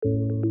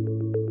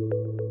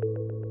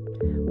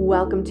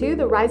Welcome to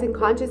the Rising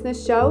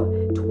Consciousness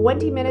Show,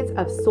 20 minutes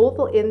of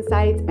soulful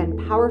insights and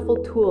powerful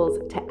tools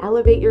to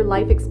elevate your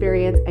life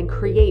experience and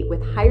create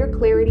with higher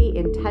clarity,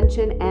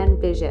 intention, and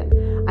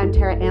vision. I'm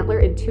Tara Antler,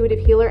 intuitive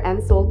healer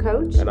and soul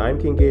coach. And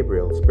I'm King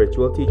Gabriel,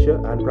 spiritual teacher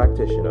and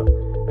practitioner.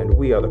 And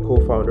we are the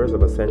co-founders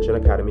of Ascension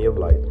Academy of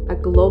Light, a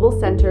global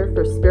center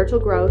for spiritual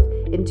growth,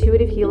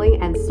 intuitive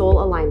healing, and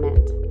soul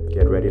alignment.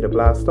 Get ready to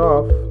blast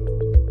off.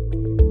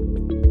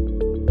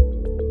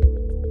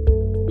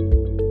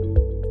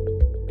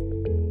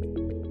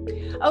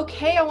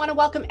 Okay, I want to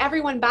welcome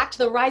everyone back to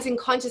the Rising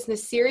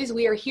Consciousness series.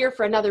 We are here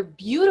for another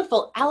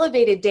beautiful,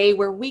 elevated day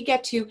where we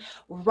get to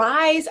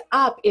rise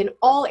up in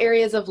all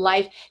areas of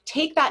life,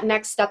 take that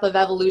next step of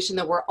evolution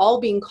that we're all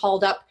being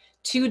called up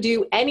to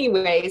do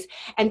anyways.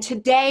 And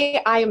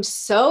today I am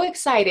so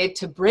excited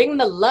to bring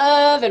the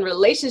love and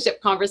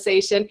relationship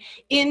conversation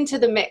into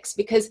the mix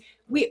because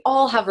we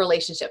all have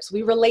relationships.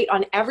 We relate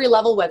on every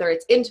level, whether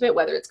it's intimate,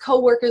 whether it's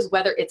coworkers,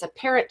 whether it's a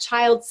parent,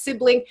 child,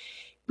 sibling.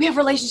 We have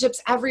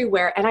relationships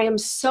everywhere, and I am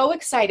so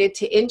excited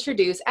to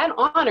introduce and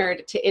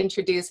honored to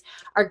introduce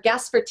our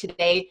guest for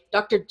today,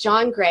 Dr.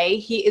 John Gray.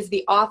 He is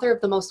the author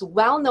of the most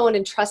well-known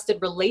and trusted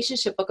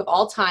relationship book of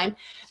all time,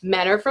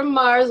 Men Are From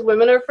Mars,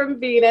 Women Are From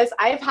Venus.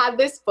 I've had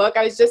this book.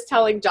 I was just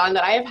telling John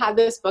that I have had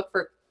this book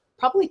for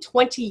probably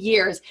 20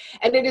 years,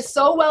 and it is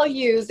so well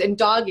used and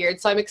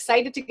dog-eared, so I'm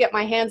excited to get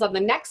my hands on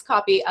the next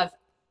copy of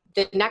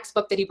the next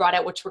book that he brought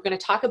out, which we're going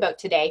to talk about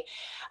today.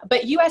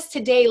 But US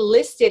Today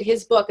listed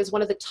his book as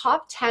one of the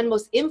top 10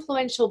 most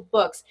influential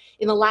books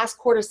in the last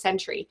quarter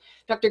century.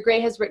 Dr.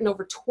 Gray has written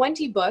over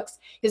 20 books.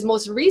 His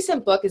most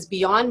recent book is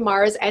Beyond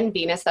Mars and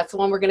Venus. That's the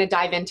one we're going to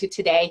dive into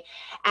today.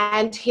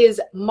 And his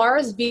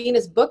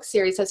Mars-Venus book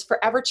series has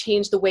forever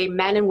changed the way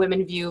men and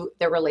women view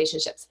their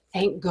relationships.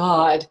 Thank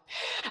God.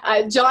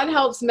 John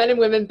helps men and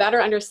women better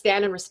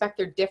understand and respect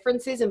their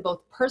differences in both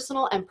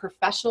personal and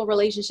professional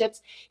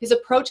relationships. His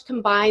approach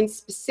combines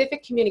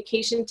specific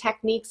communication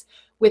techniques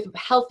with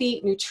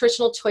healthy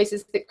nutritional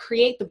choices that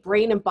create the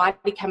brain and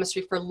body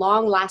chemistry for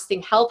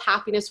long-lasting health,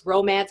 happiness,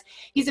 romance.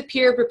 He's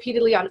appeared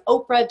repeatedly on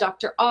Oprah,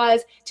 Dr.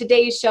 Oz,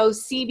 Today's Show,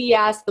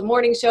 CBS, The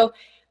Morning Show.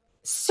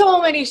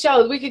 So many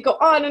shows. We could go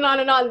on and on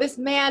and on. This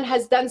man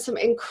has done some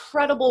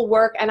incredible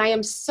work, and I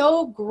am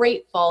so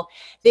grateful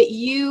that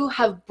you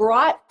have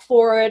brought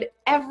forward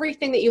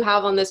everything that you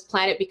have on this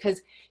planet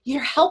because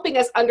you're helping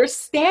us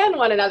understand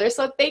one another.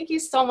 So thank you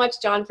so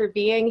much, John, for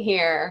being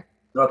here.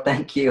 Well,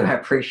 thank you. I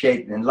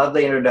appreciate it. And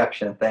lovely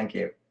introduction. Thank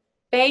you.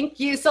 Thank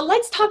you. So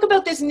let's talk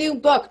about this new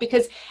book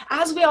because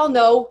as we all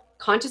know,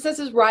 consciousness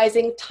is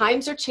rising,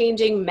 times are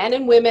changing, men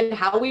and women,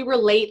 how we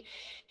relate.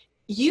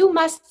 You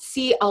must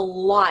see a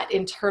lot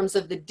in terms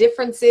of the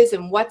differences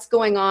and what's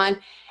going on.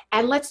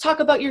 And let's talk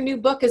about your new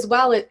book as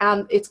well.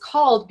 It's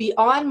called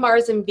Beyond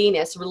Mars and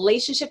Venus,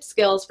 Relationship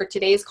Skills for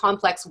Today's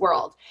Complex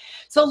World.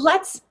 So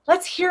let's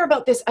hear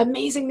about this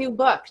amazing new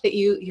book that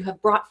you have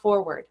brought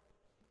forward.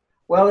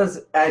 Well,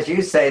 as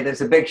you say,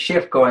 there's a big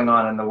shift going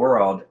on in the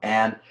world.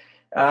 And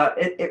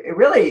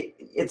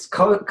it's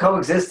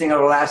coexisting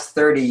over the last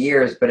 30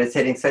 years, but it's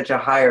hitting such a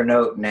higher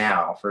note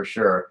now, for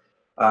sure.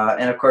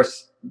 And of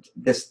course,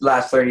 this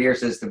last 30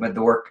 years is the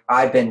work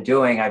I've been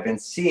doing. I've been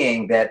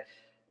seeing that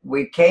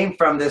we came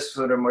from this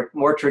sort of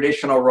more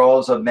traditional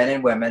roles of men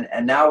and women,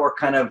 and now we're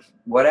kind of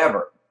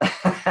whatever.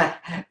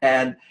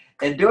 And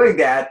in doing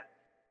that,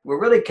 we're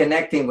really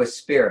connecting with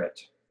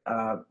spirit.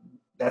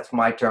 That's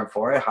my term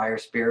for it, higher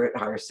spirit,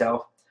 higher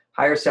self.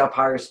 Higher self,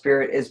 higher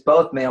spirit is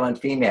both male and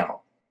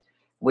female.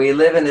 We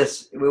live in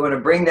this, we want to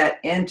bring that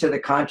into the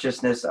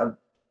consciousness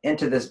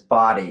into this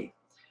body.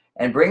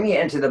 And bringing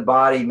it into the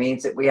body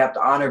means that we have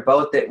to honor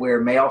both that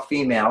we're male,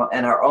 female,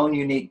 and our own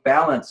unique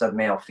balance of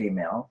male,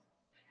 female.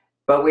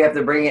 But we have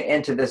to bring it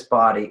into this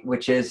body,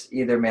 which is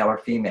either male or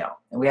female.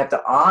 And we have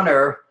to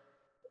honor,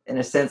 in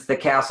a sense, the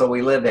castle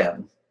we live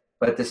in,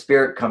 but the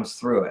spirit comes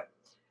through it.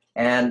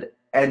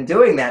 And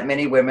doing that,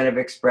 many women have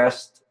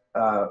expressed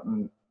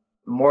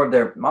more of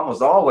their,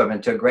 almost all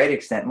women to a great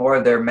extent, more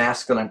of their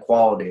masculine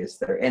qualities,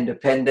 their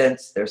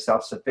independence, their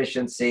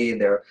self-sufficiency,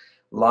 their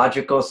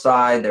logical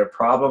side, their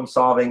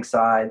problem-solving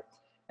side.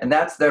 And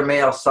that's their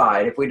male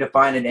side, if we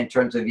define it in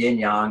terms of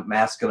yin-yang,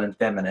 masculine,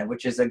 feminine,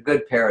 which is a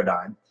good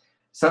paradigm.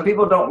 Some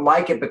people don't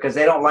like it because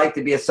they don't like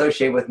to be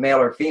associated with male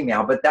or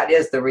female, but that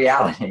is the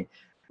reality.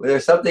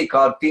 There's something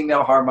called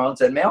female hormones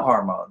and male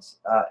hormones.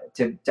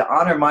 To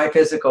honor my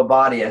physical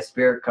body as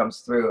spirit comes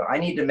through, I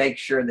need to make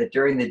sure that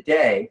during the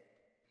day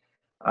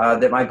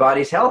that my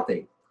body's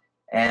healthy.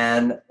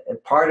 And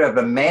part of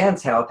a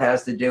man's health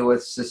has to do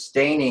with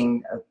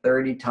sustaining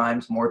 30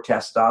 times more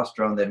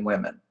testosterone than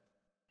women.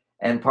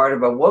 And part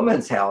of a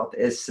woman's health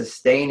is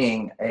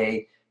sustaining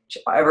a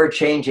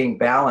ever-changing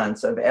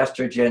balance of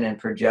estrogen and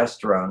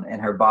progesterone in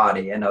her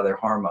body and other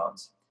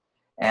hormones.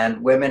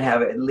 And women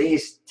have at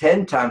least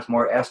 10 times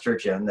more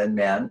estrogen than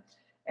men.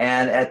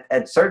 And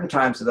at certain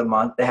times of the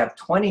month, they have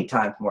 20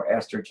 times more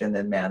estrogen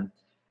than men.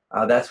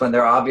 That's when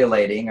they're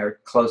ovulating or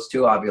close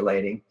to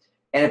ovulating.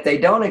 And if they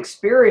don't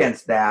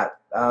experience that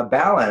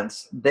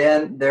balance,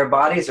 then their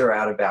bodies are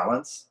out of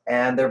balance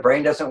and their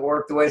brain doesn't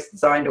work the way it's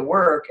designed to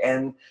work,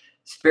 and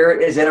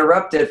spirit is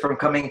interrupted from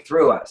coming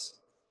through us.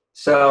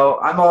 So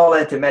I'm all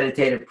into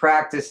meditative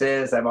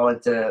practices. I'm all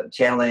into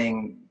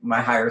channeling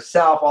my higher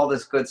self, all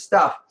this good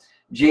stuff.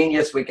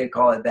 Genius, we could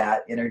call it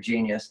that, inner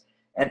genius.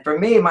 And for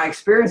me, my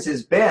experience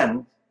has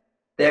been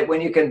that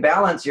when you can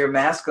balance your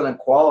masculine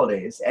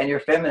qualities and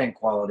your feminine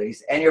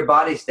qualities and your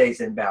body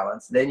stays in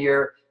balance, then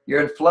you're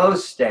in flow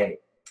state.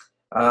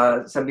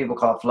 Some people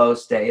call it flow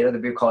state, other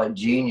people call it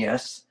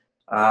genius.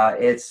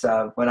 It's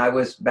when I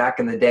was back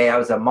in the day, I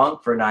was a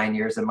monk for 9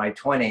 years in my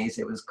 20s.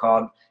 It was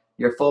called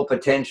your full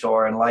potential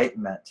or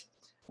enlightenment,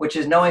 which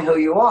is knowing who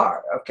you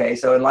are. Okay,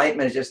 so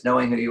enlightenment is just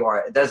knowing who you are.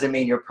 It doesn't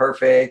mean you're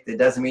perfect. It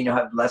doesn't mean you'll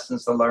have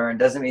lessons to learn. It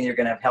doesn't mean you're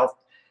going to have health,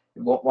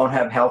 won't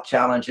have health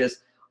challenges.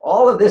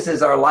 All of this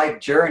is our life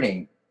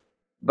journey,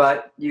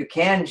 but you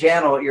can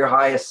channel your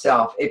highest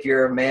self if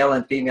your male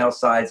and female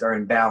sides are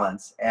in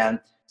balance. And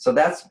so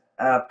that's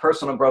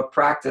personal growth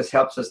practice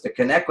helps us to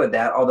connect with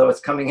that, although it's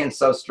coming in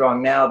so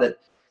strong now that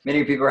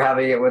many people are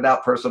having it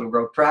without personal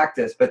growth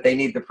practice, but they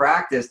need the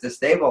practice to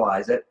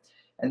stabilize it.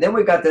 And then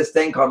we've got this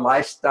thing called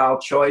lifestyle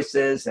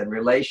choices and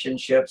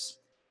relationships.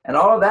 And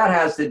all of that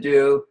has to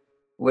do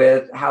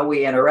with how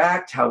we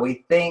interact, how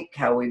we think,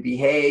 how we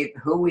behave,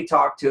 who we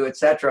talk to,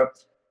 etc.,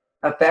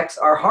 affects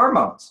our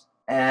hormones.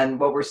 And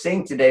what we're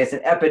seeing today is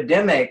an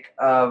epidemic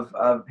of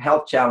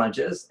health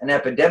challenges, an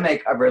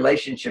epidemic of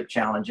relationship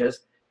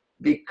challenges,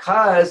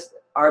 because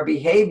our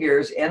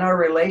behaviors in our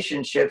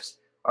relationships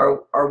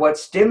are what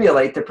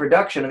stimulate the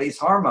production of these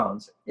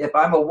hormones. If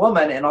I'm a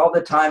woman and all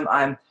the time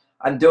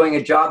I'm doing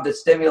a job that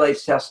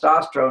stimulates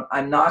testosterone,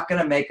 I'm not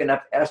going to make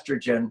enough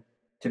estrogen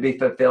to be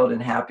fulfilled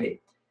and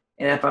happy.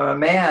 And if I'm a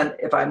man,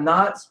 if I'm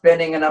not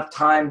spending enough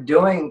time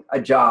doing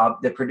a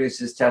job that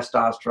produces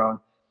testosterone,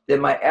 then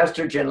my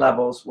estrogen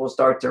levels will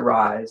start to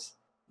rise.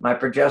 My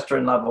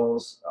progesterone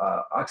levels,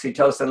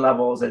 oxytocin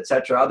levels,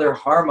 etc., other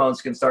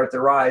hormones can start to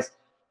rise,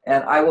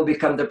 and I will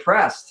become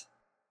depressed.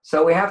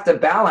 So we have to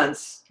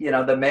balance,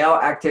 the male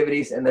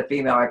activities and the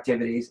female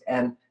activities,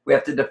 and we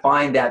have to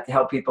define that to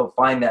help people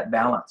find that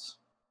balance.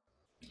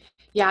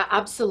 Yeah,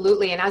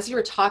 absolutely. And as you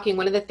were talking,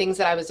 one of the things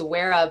that I was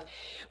aware of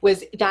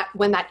was that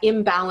when that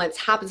imbalance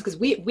happens, because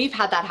we've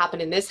had that happen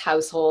in this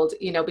household,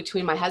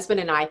 between my husband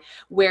and I,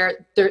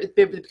 where there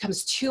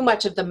becomes too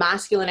much of the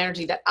masculine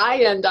energy that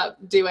I end up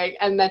doing,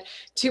 and then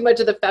too much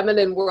of the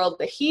feminine world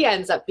that he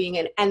ends up being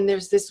in. And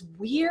there's this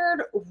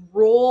weird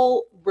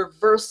role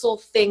reversal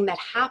thing that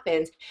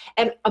happens,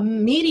 and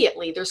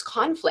immediately there's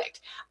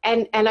conflict.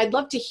 And I'd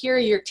love to hear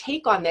your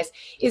take on this.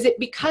 Is it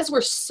because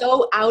we're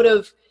so out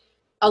of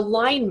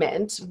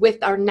alignment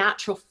with our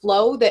natural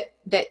flow that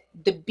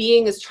the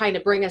being is trying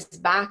to bring us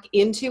back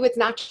into its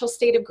natural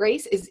state of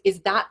grace? Is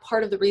that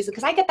part of the reason?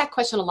 Because I get that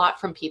question a lot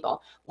from people.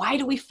 Why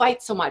do we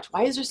fight so much?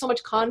 Why is there so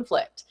much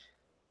conflict?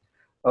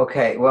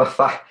 Okay,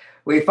 well,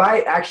 we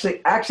fight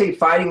actually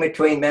fighting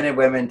between men and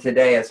women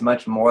today is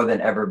much more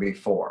than ever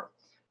before.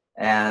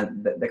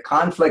 And the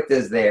conflict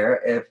is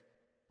there.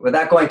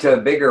 Without going to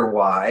a bigger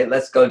why,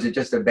 let's go to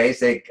just a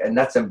basic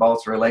nuts and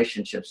bolts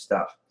relationship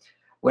stuff.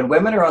 When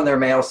women are on their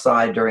male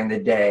side during the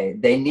day,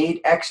 they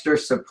need extra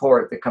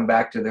support to come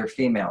back to their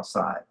female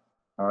side,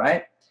 all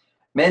right?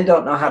 Men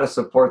don't know how to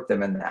support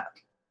them in that.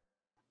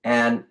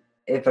 And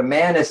if a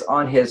man is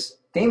on his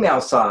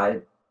female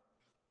side,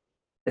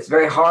 it's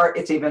very hard,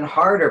 it's even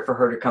harder for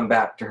her to come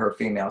back to her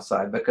female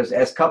side, because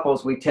as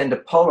couples, we tend to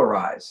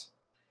polarize.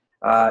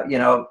 How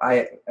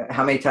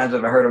many times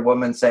have I heard a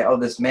woman say, oh,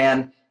 this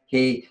man,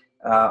 he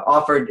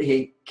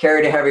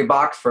carried a heavy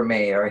box for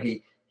me, or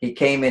he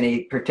came and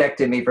he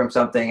protected me from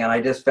something, and I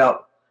just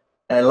felt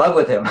in love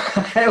with him.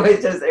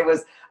 It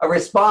was a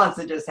response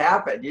that just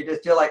happened. You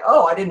just feel like,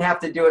 oh, I didn't have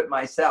to do it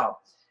myself.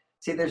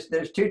 See,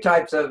 there's two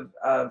types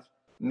of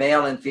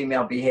male and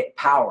female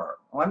power.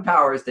 One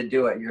power is to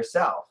do it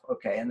yourself,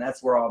 okay? And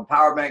that's where all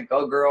empowerment,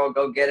 go girl,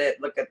 go get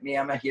it, look at me,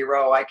 I'm a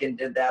hero, I can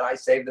do that, I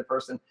saved the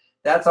person.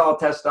 That's all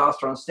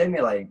testosterone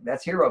stimulating.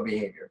 That's hero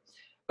behavior.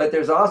 But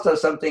there's also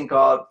something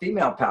called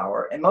female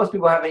power, and most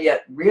people haven't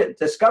yet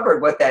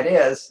discovered what that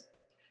is,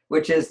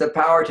 which is the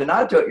power to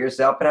not do it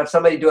yourself, but have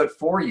somebody do it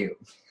for you.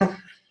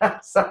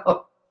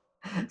 So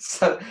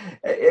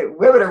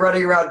women are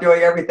running around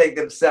doing everything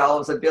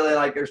themselves and feeling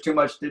like there's too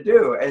much to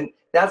do. And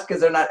that's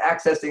because they're not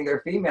accessing their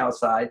female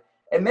side.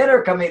 And men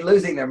are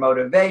losing their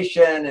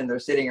motivation, and they're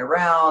sitting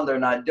around, they're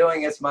not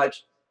doing as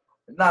much.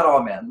 Not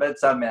all men, but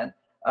some men.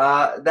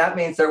 That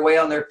means they're way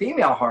on their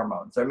female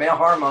hormones. Their male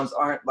hormones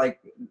aren't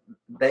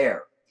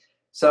there.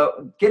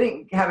 So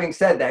having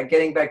said that,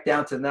 getting back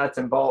down to the nuts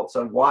and bolts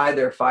of why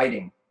they're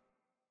fighting.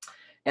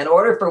 In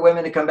order for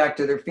women to come back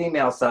to their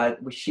female side,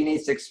 she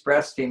needs to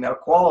express female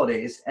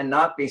qualities and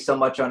not be so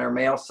much on her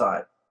male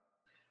side.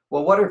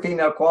 Well, what are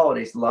female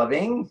qualities?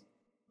 Loving,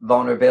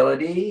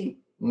 vulnerability,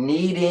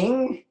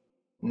 needing,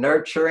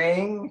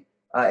 nurturing.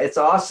 It's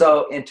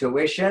also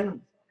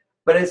intuition,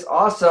 but it's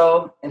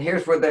also, and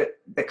here's where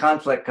the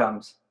conflict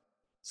comes,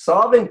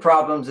 Solving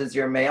problems is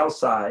your male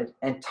side,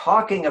 and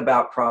talking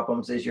about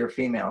problems is your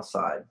female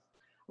side.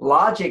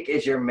 Logic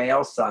is your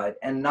male side,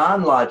 and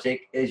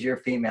non-logic is your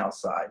female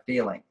side,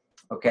 feeling.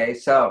 Okay,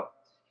 so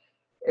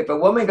if a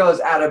woman goes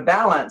out of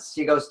balance,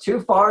 she goes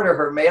too far to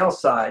her male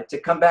side. To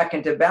come back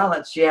into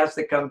balance, she has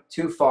to come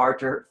too far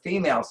to her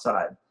female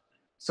side.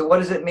 So what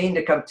does it mean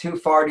to come too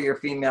far to your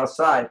female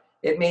side?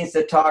 It means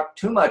to talk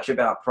too much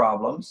about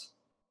problems.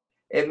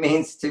 It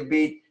means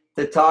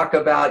to talk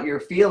about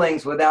your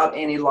feelings without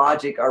any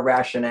logic or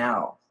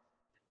rationale.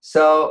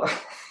 So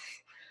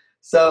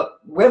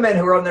women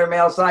who are on their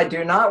male side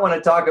do not want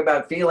to talk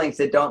about feelings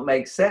that don't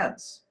make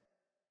sense.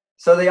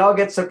 So they all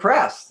get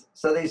suppressed.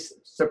 So these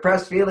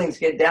suppressed feelings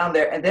get down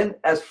there. And then,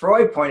 as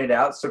Freud pointed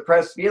out,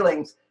 suppressed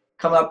feelings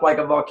come up like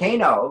a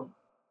volcano.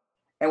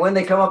 And when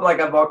they come up like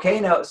a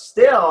volcano,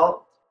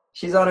 still,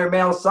 she's on her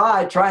male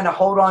side trying to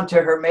hold on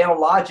to her male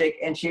logic,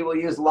 and she will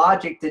use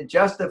logic to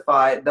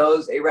justify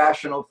those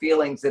irrational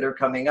feelings that are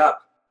coming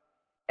up.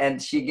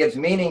 And she gives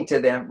meaning to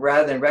them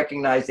rather than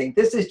recognizing,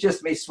 this is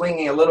just me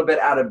swinging a little bit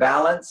out of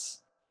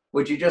balance.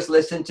 Would you just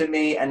listen to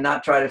me and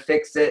not try to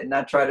fix it, and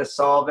not try to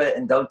solve it,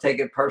 and don't take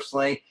it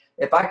personally?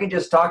 If I can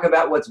just talk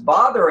about what's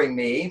bothering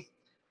me,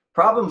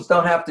 problems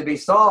don't have to be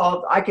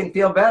solved. I can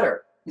feel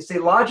better. You see,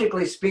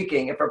 logically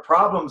speaking, if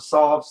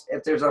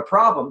there's a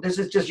problem, this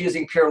is just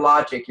using pure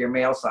logic, your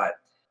male side.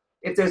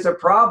 If there's a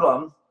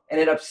problem and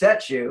it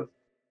upsets you,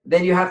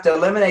 then you have to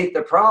eliminate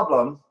the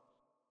problem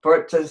for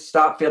it to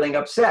stop feeling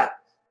upset.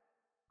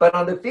 But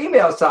on the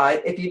female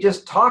side, if you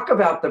just talk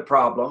about the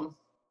problem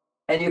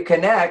and you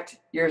connect,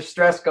 your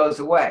stress goes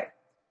away.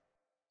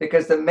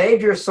 Because the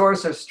major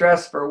source of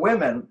stress for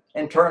women,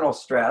 internal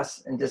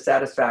stress and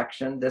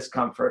dissatisfaction,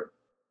 discomfort,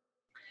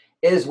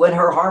 is when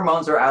her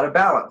hormones are out of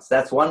balance.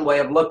 That's one way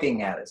of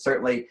looking at it.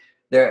 Certainly,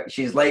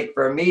 she's late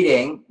for a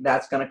meeting,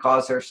 that's going to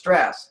cause her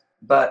stress.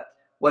 But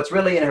what's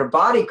really in her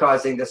body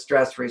causing the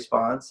stress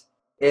response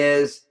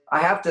is, I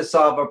have to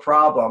solve a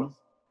problem,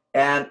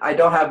 and I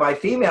don't have my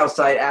female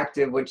side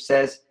active, which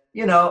says,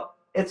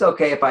 it's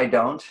okay if I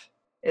don't.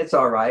 It's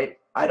all right.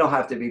 I don't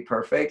have to be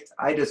perfect.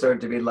 I deserve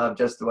to be loved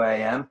just the way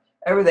I am.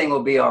 Everything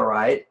will be all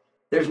right.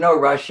 There's no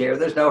rush here.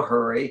 There's no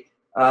hurry.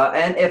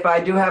 And if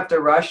I do have to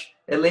rush,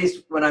 at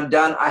least when I'm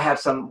done, I have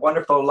some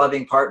wonderful,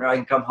 loving partner I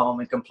can come home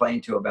and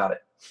complain to about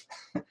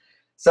it.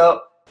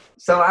 So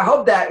I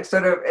hope that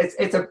sort of,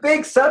 it's a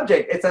big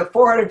subject. It's a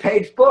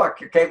 400-page book,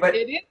 okay? But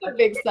it is a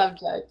big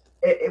subject.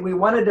 We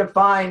want to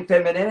define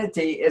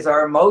femininity as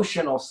our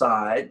emotional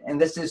side, and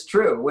this is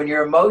true. When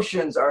your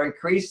emotions are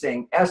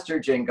increasing,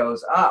 estrogen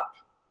goes up.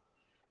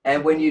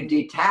 And when you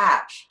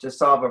detach to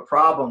solve a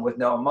problem with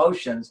no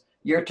emotions,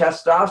 your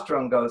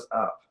testosterone goes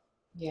up.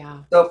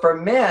 Yeah. So for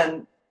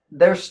men,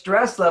 their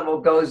stress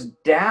level goes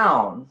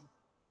down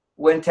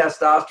when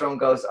testosterone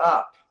goes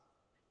up.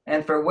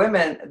 And for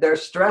women, their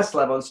stress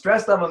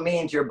level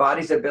means your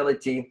body's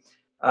ability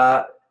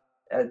to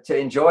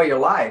enjoy your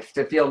life,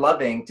 to feel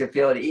loving, to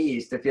feel at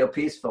ease, to feel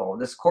peaceful.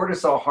 This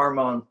cortisol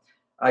hormone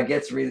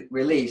gets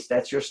released.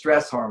 That's your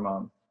stress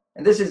hormone.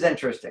 And this is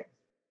interesting.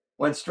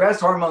 When stress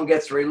hormone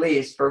gets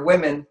released, for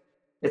women,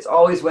 it's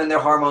always when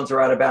their hormones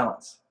are out of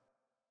balance.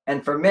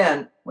 And for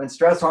men, when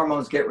stress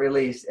hormones get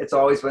released, it's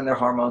always when their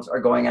hormones are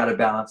going out of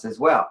balance as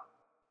well.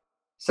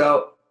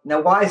 So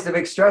now, why is the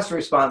big stress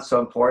response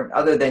so important?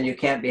 Other than you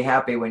can't be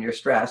happy when you're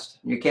stressed.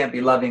 You can't be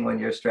loving when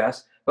you're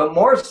stressed. But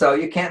more so,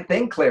 you can't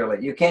think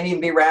clearly. You can't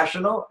even be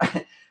rational.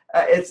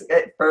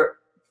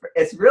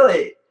 It's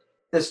really,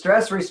 the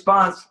stress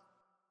response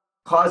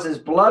causes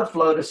blood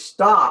flow to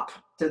stop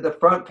to the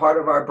front part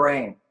of our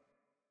brain.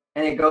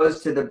 And it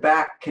goes to the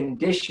back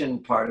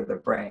conditioned part of the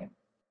brain.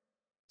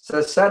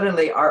 So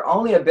suddenly, our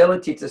only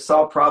ability to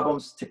solve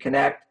problems, to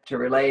connect, to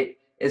relate,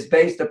 is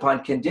based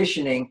upon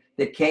conditioning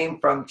that came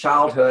from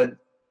childhood,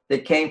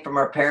 that came from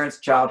our parents'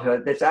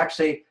 childhood, that's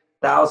actually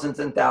thousands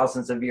and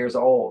thousands of years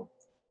old.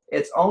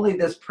 It's only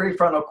this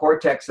prefrontal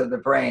cortex of the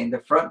brain, the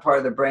front part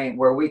of the brain,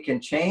 where we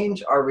can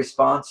change our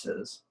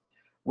responses,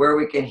 where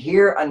we can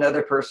hear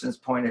another person's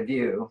point of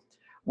view,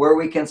 where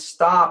we can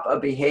stop a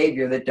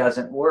behavior that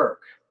doesn't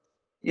work.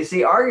 You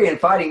see, arguing and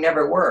fighting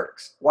never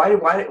works. Why,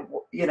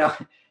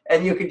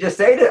 and you can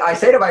just I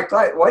say to my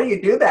client, why do you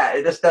do that?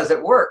 It just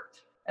doesn't work.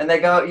 And they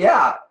go,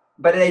 yeah,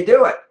 but they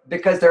do it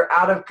because they're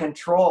out of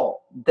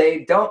control.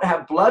 They don't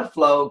have blood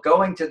flow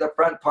going to the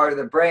front part of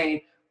the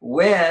brain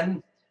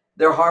when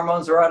their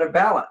hormones are out of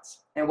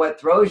balance. And what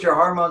throws your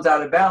hormones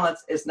out of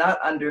balance is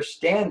not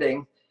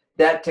understanding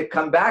that to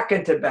come back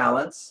into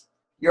balance,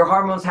 your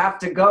hormones have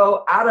to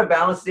go out of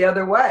balance the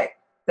other way.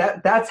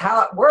 That's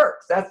how it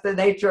works. That's the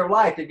nature of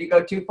life. If you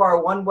go too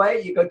far one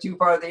way, you go too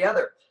far the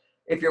other.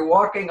 If you're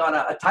walking on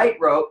a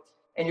tightrope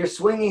and you're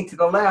swinging to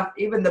the left,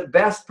 even the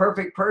best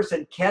perfect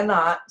person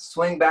cannot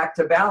swing back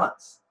to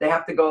balance. They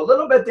have to go a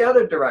little bit the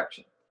other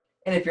direction.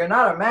 And if you're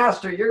not a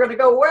master, you're going to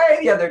go way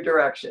the other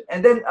direction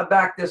and then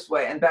back this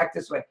way and back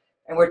this way.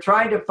 And we're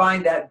trying to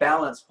find that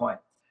balance point.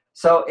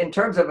 So in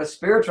terms of a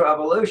spiritual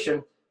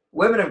evolution,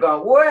 women have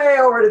gone way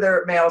over to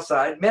their male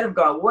side. Men have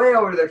gone way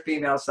over to their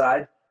female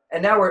side.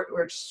 And now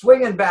we're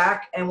swinging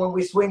back. And when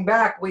we swing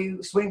back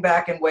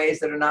in ways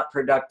that are not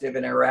productive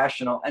and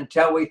irrational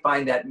until we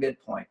find that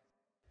midpoint.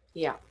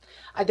 Yeah.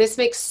 This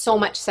makes so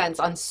much sense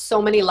on so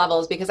many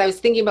levels, because I was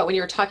thinking about when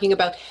you were talking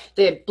about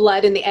the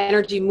blood and the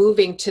energy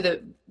moving to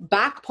the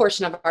back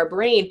portion of our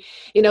brain,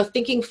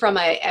 thinking from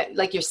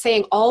like you're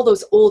saying, all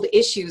those old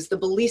issues, the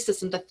belief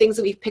system, the things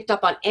that we've picked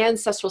up on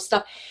ancestral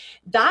stuff,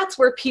 that's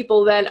where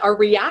people then are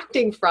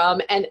reacting from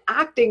and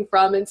acting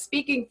from and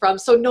speaking from.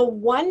 So no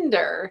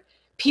wonder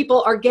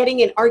people are getting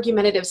in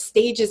argumentative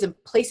stages and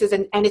places,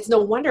 and it's no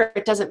wonder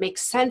it doesn't make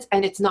sense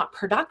and it's not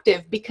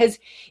productive, because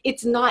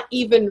it's not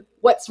even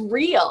what's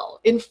real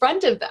in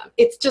front of them.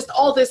 It's just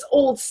all this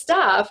old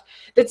stuff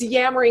that's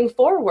yammering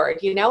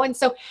forward, And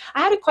so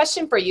I had a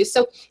question for you.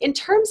 So in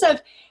terms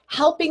of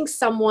helping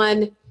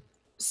someone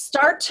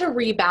start to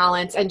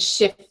rebalance and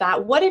shift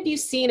that, what have you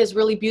seen as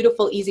really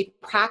beautiful, easy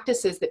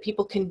practices that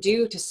people can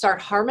do to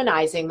start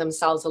harmonizing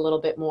themselves a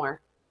little bit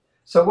more?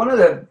 So one of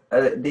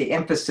the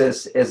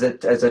emphasis is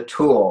as a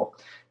tool,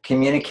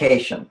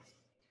 communication.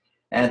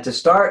 And to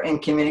start in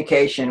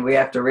communication, we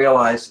have to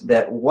realize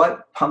that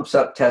what pumps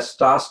up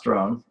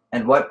testosterone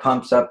and what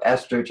pumps up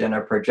estrogen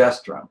or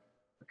progesterone.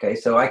 Okay,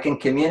 so I can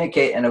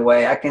communicate in a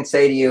way, I can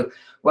say to you,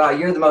 wow,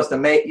 you're the most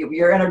amazing,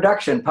 your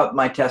introduction pumped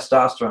my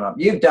testosterone up.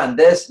 You've done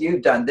this,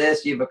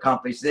 you've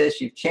accomplished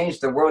this, you've changed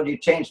the world, you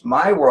changed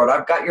my world.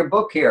 I've got your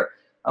book here.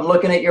 I'm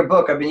looking at your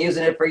book. I've been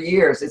using it for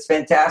years. It's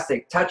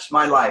fantastic. Touched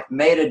my life,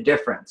 made a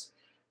difference.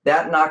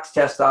 That knocks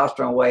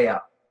testosterone way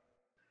up.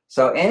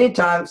 So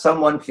anytime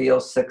someone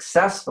feels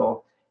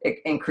successful, it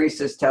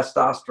increases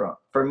testosterone.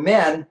 For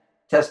men,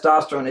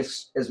 testosterone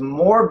is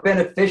more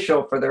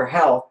beneficial for their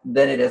health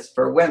than it is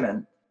for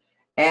women.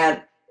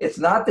 And it's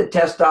not that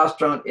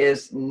testosterone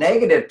is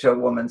negative to a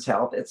woman's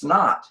health. It's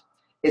not.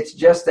 It's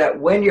just that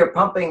when you're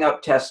pumping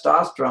up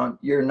testosterone,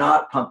 you're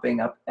not pumping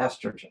up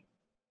estrogen.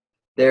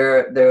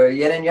 They're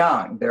yin and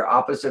yang. They're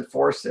opposite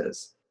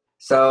forces.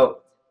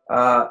 So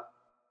a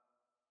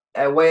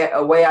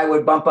way I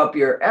would bump up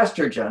your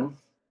estrogen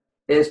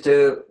is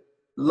to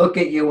look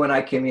at you when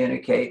I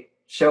communicate,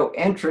 show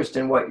interest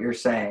in what you're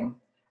saying,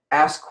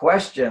 ask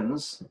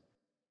questions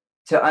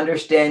to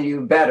understand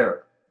you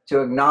better,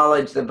 to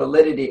acknowledge the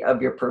validity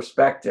of your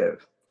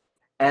perspective.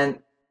 And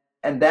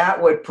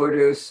that would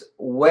produce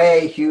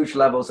way huge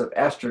levels of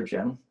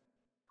estrogen.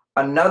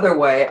 Another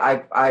way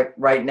I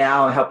right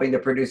now am helping to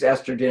produce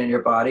estrogen in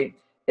your body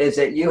is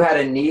that you had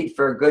a need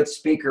for a good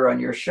speaker on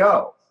your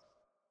show.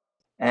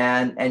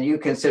 And you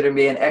consider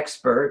me an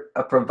expert,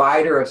 a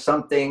provider of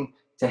something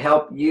to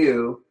help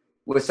you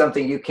with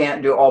something you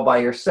can't do all by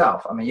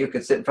yourself. I mean, you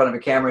could sit in front of a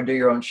camera and do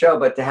your own show,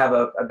 but to have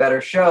a better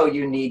show,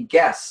 you need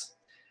guests.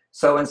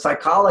 So in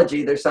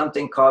psychology, there's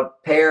something called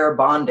pair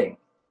bonding.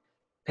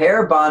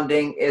 Pair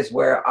bonding is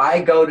where I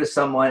go to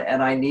someone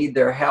and I need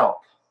their help,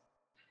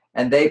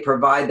 and they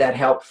provide that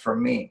help for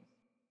me.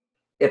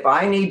 If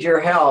I need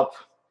your help,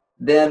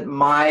 then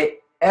my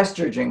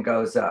estrogen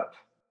goes up.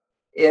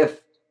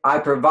 If I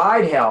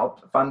provide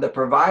help, if I'm the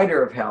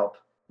provider of help,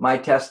 my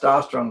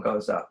testosterone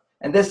goes up.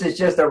 And this is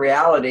just a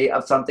reality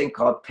of something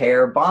called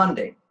pair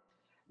bonding.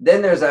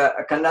 Then there's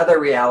another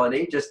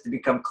reality, just to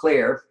become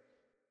clear.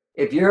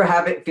 If you're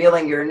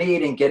feeling your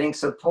need and getting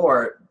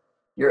support,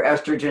 your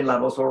estrogen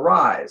levels will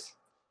rise.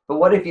 But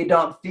what if you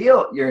don't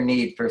feel your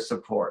need for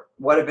support?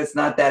 What if it's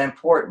not that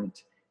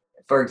important?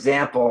 For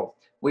example,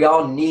 we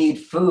all need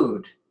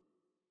food.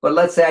 But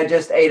let's say I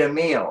just ate a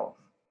meal.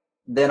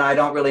 Then I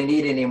don't really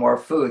need any more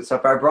food. So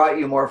if I brought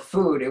you more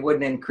food, it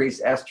wouldn't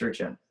increase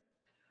estrogen.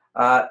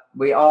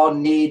 We all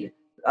need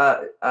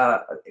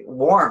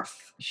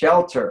warmth,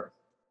 shelter.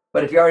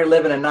 But if you already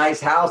live in a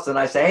nice house and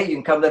I say, hey, you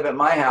can come live at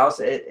my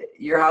house,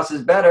 your house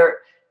is better,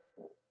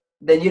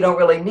 then you don't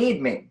really need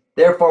me.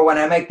 Therefore, when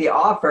I make the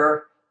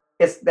offer,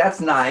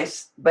 that's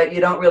nice, but you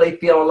don't really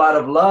feel a lot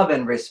of love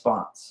in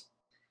response.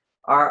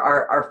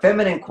 Our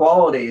feminine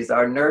qualities,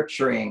 our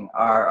nurturing,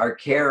 our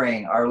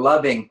caring, our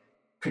loving,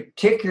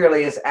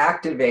 particularly is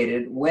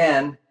activated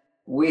when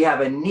we have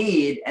a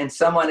need and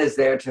someone is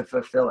there to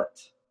fulfill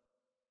it.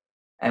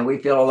 And we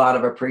feel a lot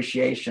of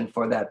appreciation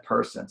for that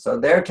person. So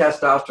their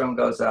testosterone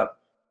goes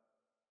up,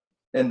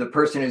 and the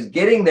person who's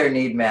getting their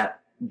need met,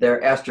 their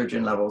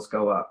estrogen levels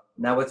go up.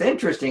 Now, what's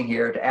interesting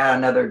here, to add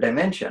another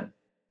dimension,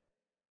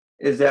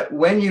 is that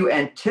when you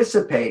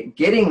anticipate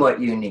getting what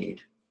you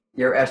need,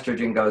 your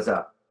estrogen goes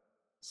up.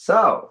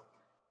 So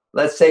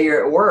let's say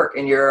you're at work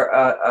and you're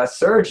a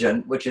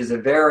surgeon, which is a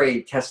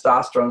very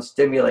testosterone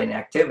stimulating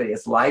activity.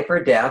 It's life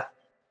or death.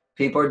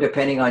 People are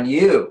depending on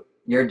you.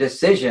 Your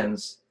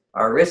decisions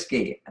are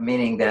risky,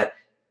 meaning that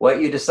what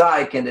you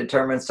decide can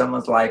determine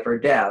someone's life or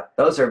death.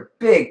 Those are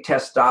big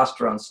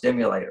testosterone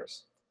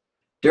stimulators.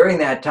 During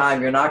that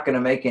time, you're not going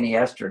to make any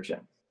estrogen,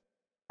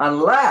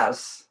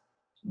 unless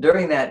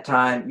during that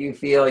time you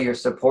feel you're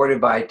supported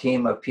by a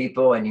team of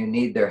people and you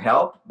need their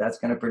help. That's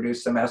going to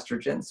produce some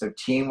estrogen. So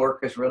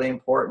teamwork is really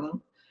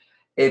important.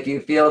 If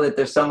you feel that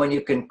there's someone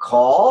you can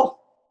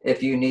call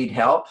if you need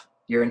help,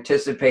 you're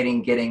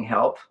anticipating getting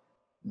help,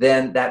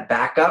 then that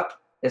backup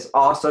is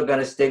also going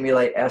to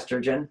stimulate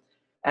estrogen.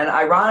 And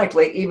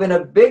ironically, even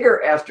a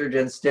bigger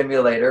estrogen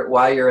stimulator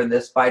while you're in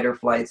this fight or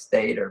flight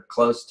state or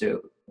close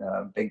to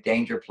a big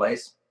danger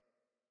place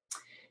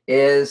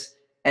is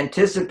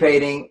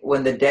anticipating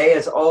when the day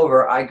is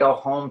over, I go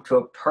home to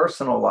a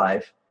personal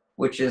life,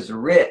 which is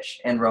rich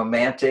in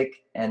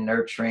romantic and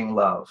nurturing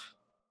love.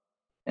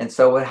 And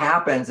so what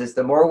happens is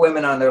the more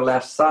women on their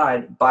left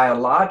side,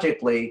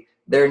 biologically,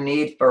 their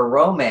need for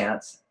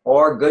romance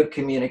or good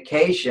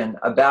communication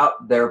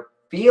about their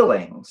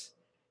feelings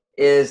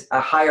is a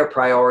higher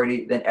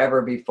priority than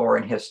ever before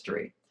in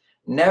history.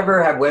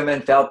 Never have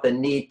women felt the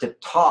need to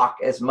talk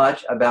as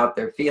much about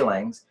their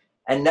feelings,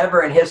 and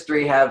never in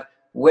history have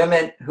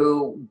women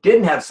who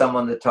didn't have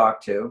someone to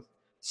talk to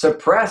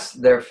suppress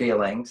their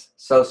feelings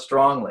so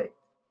strongly.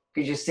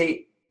 Because you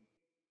see,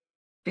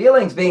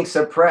 feelings being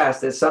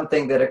suppressed is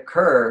something that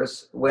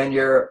occurs when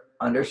you're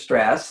under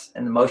stress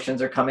and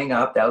emotions are coming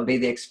up. That would be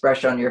the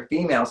expression on your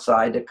female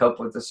side to cope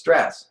with the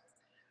stress.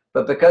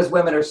 But because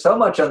women are so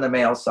much on the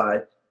male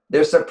side,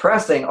 they're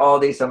suppressing all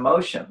these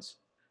emotions.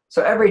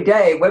 So every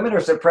day, women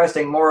are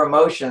suppressing more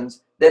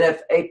emotions than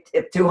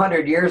if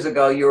 200 years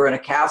ago you were in a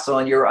castle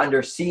and you were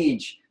under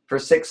siege for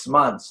 6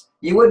 months.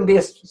 You wouldn't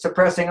be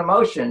suppressing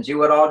emotions. You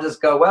would all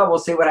just go, well, we'll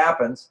see what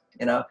happens.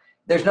 You know,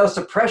 there's no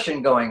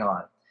suppression going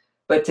on.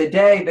 But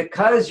today,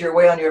 because you're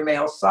way on your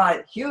male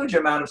side, huge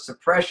amount of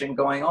suppression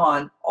going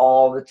on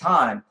all the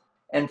time.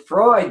 And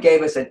Freud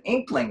gave us an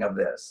inkling of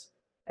this.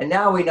 And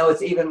now we know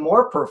it's even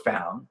more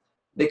profound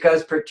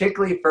because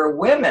particularly for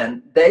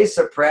women, they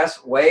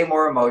suppress way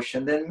more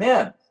emotion than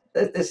men.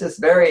 This is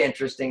very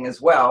interesting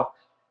as well.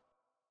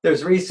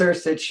 There's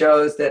research that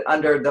shows that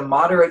under the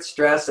moderate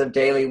stress of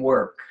daily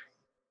work,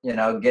 you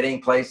know,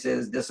 getting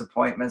places,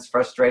 disappointments,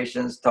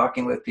 frustrations,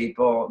 talking with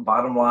people,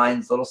 bottom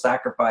lines, little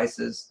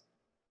sacrifices,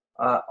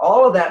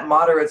 all of that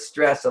moderate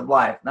stress of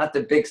life, not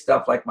the big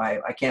stuff like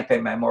I can't pay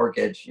my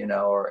mortgage, you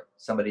know, or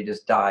somebody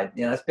just died,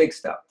 you know, that's big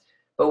stuff.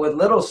 But with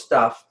little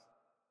stuff,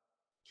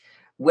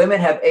 women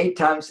have 8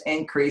 times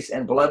increase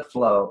in blood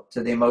flow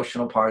to the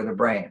emotional part of the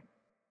brain,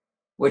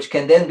 which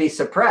can then be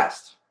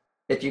suppressed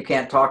if you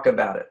can't talk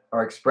about it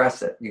or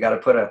express it. You got to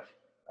put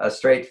a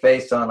straight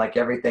face on like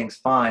everything's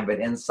fine, but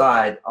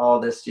inside all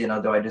this, you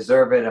know, do I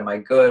deserve it? Am I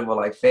good? Will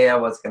I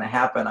fail? What's going to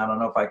happen? I don't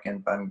know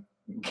if I'm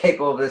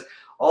capable of this.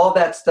 All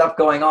that stuff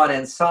going on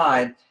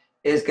inside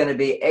is going to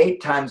be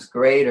 8 times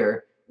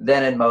greater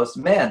than in most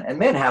men. And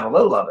men have a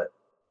little of it.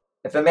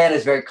 If a man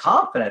is very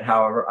confident,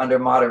 however, under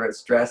moderate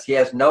stress, he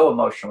has no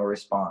emotional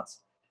response.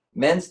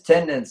 Men's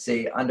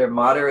tendency under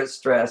moderate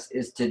stress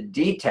is to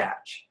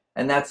detach,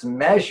 and that's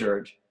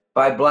measured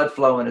by blood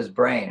flow in his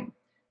brain.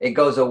 It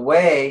goes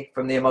away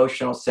from the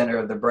emotional center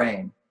of the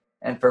brain.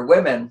 And for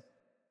women,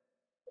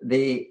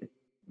 the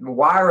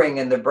wiring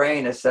in the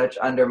brain is such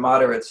under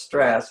moderate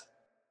stress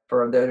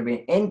for there to be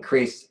an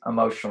increased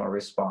emotional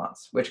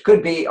response, which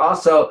could be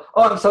also,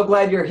 oh, I'm so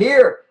glad you're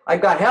here. I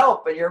got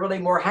help, and you're really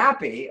more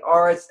happy.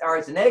 Or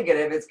it's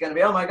negative. It's going to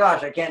be, oh my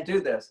gosh, I can't do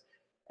this.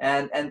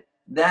 And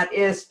that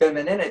is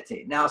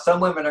femininity. Now, some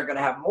women are going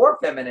to have more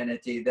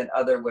femininity than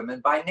other women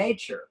by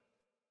nature.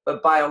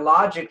 But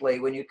biologically,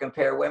 when you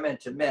compare women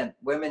to men,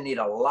 women need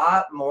a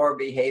lot more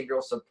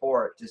behavioral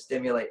support to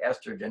stimulate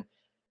estrogen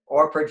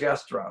or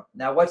progesterone.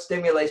 Now, what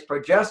stimulates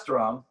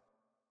progesterone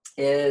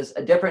is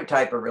a different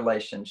type of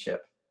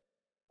relationship.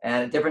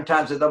 And at different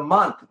times of the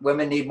month,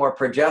 women need more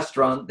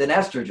progesterone than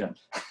estrogen.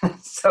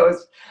 So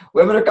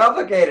women are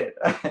complicated.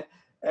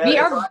 We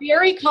are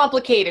very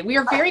complicated. We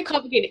are very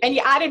complicated. And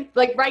you add in,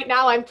 like right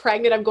now I'm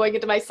pregnant, I'm going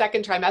into my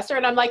 2nd trimester,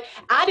 and I'm like,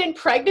 add in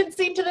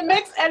pregnancy to the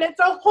mix and it's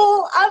a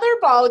whole other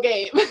ball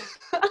game.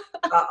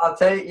 I'll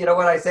tell you, you know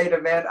what I say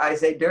to men? I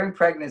say during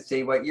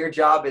pregnancy, what your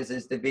job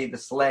is to be the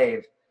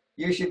slave.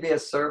 You should be a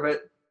servant.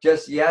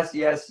 Just yes,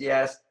 yes,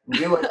 yes.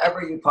 Do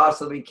whatever you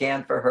possibly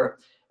can for her.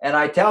 And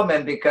I tell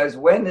men, because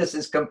when this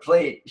is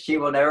complete, she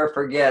will never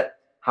forget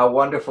how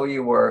wonderful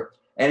you were.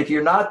 And if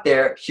you're not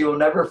there, she will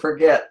never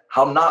forget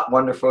how not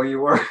wonderful you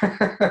were.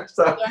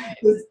 So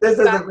this is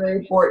a very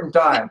important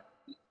time.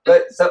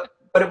 But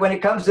when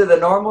it comes to the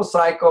normal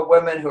cycle,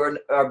 women who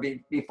are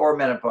before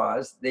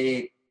menopause,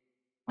 in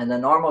the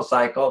normal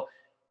cycle,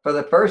 for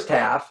the first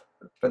half,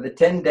 for the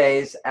 10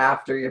 days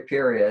after your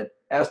period,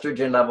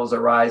 estrogen levels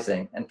are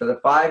rising. And for the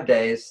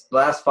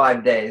last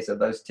 5 days of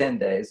those 10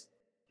 days,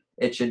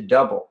 it should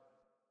double.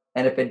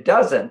 And if it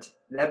doesn't,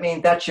 that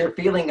means that's your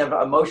feeling of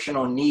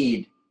emotional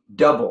need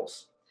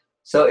doubles.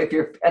 So if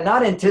you're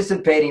not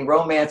anticipating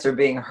romance or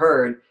being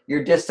heard,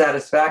 your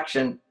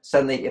dissatisfaction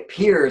suddenly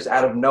appears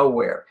out of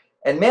nowhere.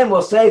 And men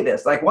will say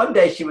this, like one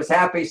day she was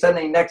happy,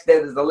 suddenly next day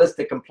there's a list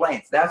of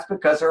complaints. That's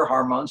because her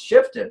hormones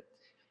shifted.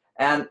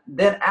 And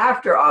then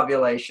after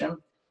ovulation,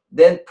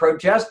 then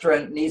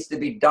progesterone needs to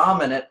be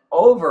dominant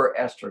over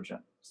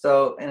estrogen.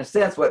 So in a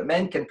sense, what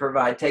men can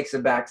provide takes a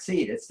back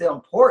seat. It's still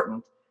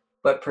important,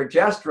 but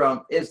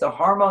progesterone is the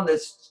hormone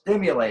that's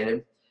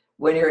stimulated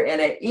when you're in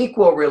an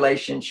equal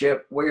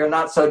relationship where you're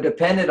not so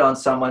dependent on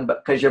someone,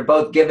 but because you're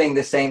both giving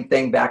the same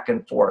thing back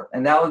and forth.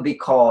 And that would be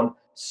called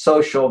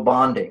social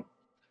bonding.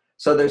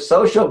 So there's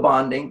social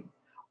bonding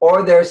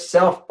or there's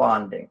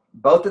self-bonding.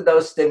 Both of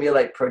those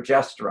stimulate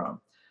progesterone.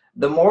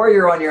 The more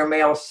you're on your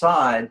male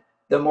side,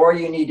 the more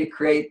you need to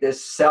create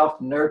this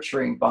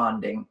self-nurturing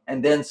bonding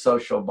and then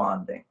social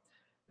bonding.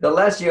 The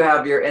less you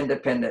have your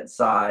independent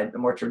side, the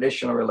more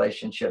traditional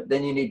relationship,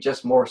 then you need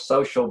just more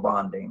social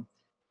bonding.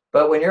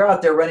 But when you're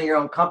out there running your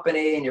own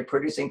company and you're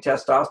producing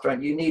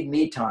testosterone, you need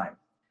me time.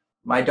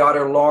 My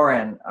daughter,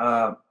 Lauren,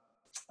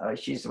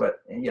 she's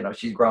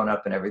grown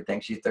up and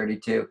everything. She's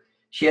 32.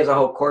 She has a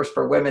whole course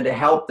for women to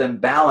help them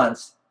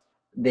balance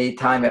the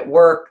time at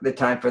work, the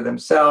time for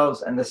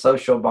themselves, and the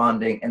social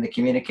bonding and the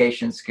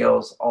communication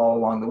skills all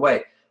along the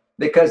way.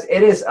 Because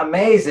it is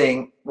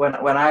amazing when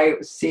I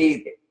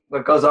see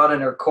what goes on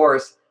in her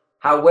course,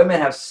 how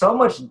women have so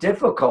much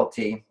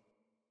difficulty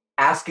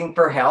asking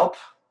for help.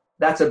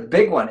 That's a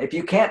big one. If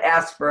you can't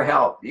ask for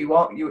help,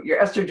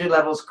 your estrogen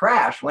levels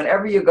crash.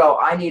 Whenever you go,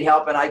 I need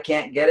help and I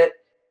can't get it,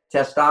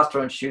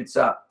 testosterone shoots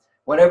up.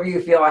 Whenever you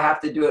feel I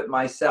have to do it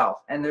myself.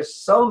 And there's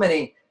so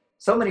many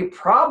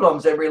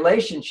problems in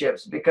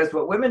relationships, because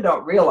what women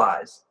don't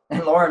realize,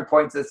 and Lauren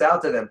points this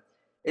out to them,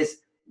 is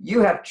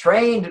you have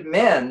trained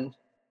men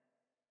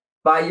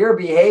by your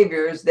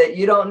behaviors that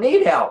you don't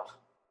need help.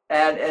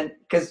 And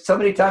because so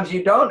many times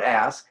you don't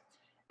ask.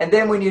 And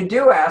then when you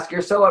do ask,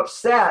 you're so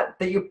upset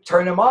that you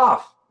turn them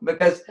off,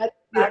 because that's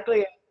exactly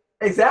it.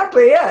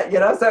 Exactly it.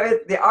 So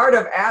the art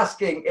of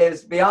asking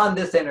is beyond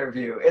this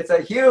interview. It's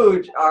a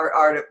huge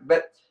art.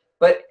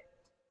 But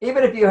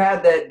even if you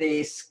had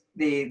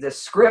the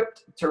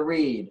script to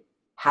read,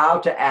 how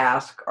to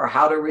ask or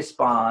how to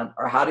respond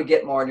or how to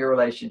get more in your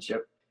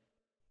relationship,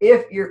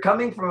 if you're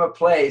coming from a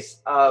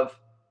place of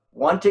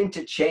wanting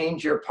to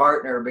change your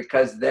partner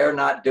because they're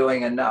not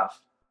doing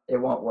enough, it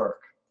won't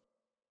work.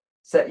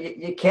 So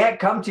you can't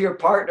come to your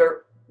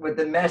partner with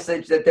the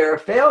message that they're a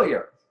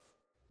failure.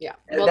 Yeah.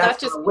 Well,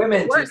 that's just for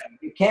women to do.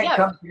 You can't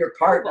come to your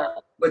partner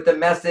with the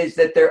message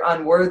that they're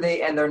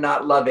unworthy and they're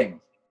not loving.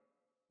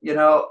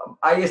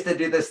 I used to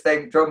do this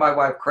thing, drove my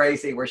wife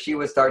crazy, where she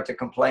would start to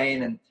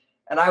complain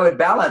and I would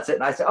balance it.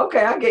 And I said,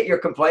 okay, I get your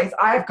complaints.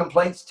 I have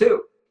complaints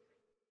too.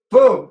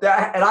 Boom.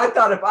 And I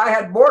thought if I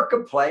had more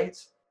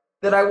complaints,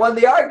 then I won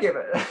the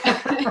argument.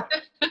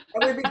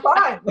 And we'd be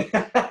fine.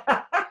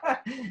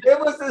 It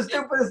was the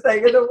stupidest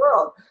thing in the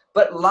world.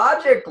 But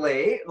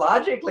logically,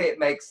 it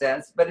makes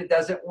sense, but it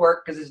doesn't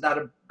work because it's not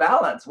a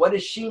balance. What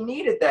does she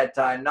need at that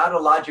time? Not a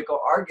logical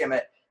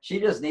argument. She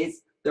just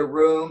needs the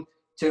room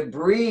to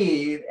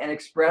breathe and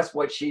express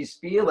what she's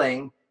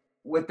feeling,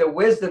 with the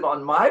wisdom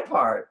on my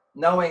part,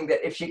 knowing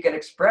that if she can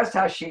express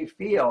how she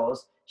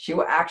feels, she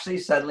will actually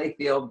suddenly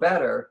feel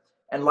better,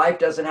 and life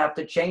doesn't have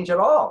to change at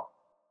all.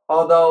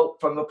 Although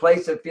from a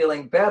place of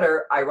feeling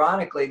better,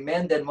 ironically,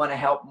 men then want to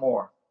help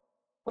more.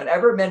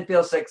 Whenever men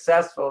feel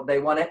successful, they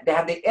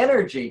have the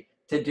energy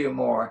to do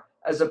more,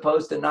 as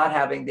opposed to not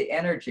having the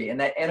energy. And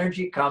that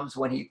energy comes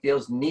when he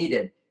feels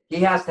needed. He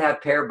has to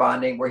have pair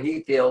bonding where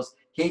he feels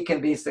he can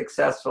be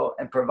successful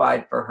and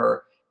provide for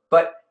her.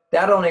 But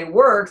that only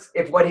works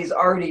if what he's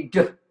already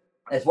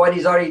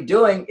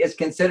doing is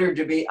considered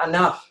to be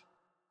enough.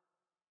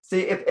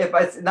 See, if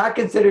it's not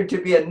considered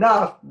to be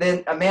enough,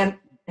 then a man,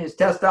 his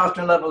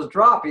testosterone levels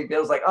drop. He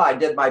feels like, oh, I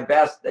did my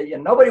best.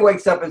 Nobody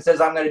wakes up and says,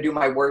 I'm going to do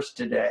my worst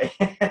today.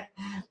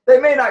 They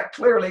may not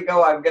clearly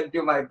go, I'm going to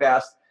do my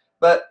best,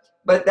 but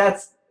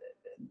that's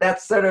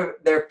sort of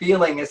their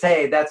feeling is,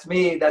 hey, that's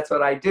me. That's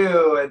what I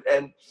do.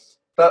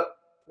 But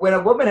when a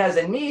woman has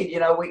a need,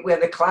 we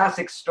have the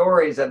classic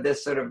stories of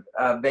this sort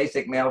of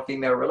basic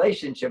male-female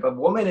relationship. A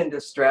woman in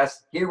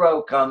distress,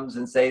 hero comes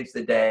and saves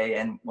the day,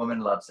 and woman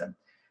loves him.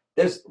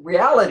 There's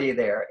reality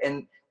there.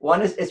 And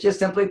one is, it's just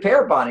simply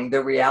pair bonding,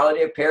 the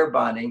reality of pair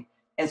bonding.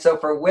 And so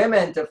for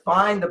women to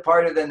find the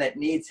part of them that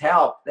needs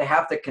help, they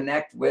have to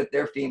connect with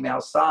their female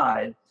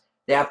side.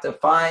 They have to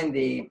find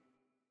the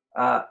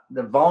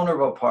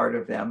vulnerable part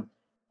of them.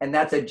 And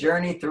that's a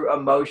journey through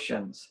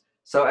emotions.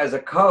 So as a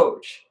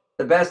coach,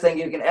 the best thing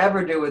you can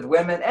ever do with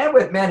women and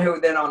with men who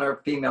then on their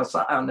female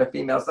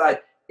side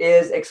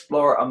is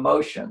explore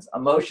emotions.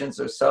 Emotions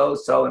are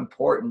so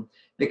important,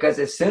 because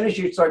as soon as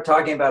you start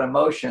talking about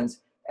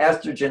emotions,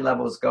 estrogen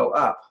levels go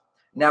up.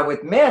 Now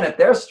with men, if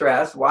they're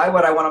stressed, why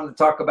would I want them to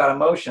talk about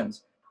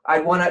emotions?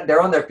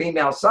 They're on their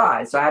female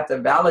side, so I have to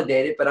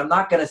validate it, but I'm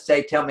not going to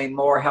say, tell me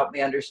more, help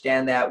me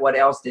understand that. What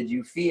else did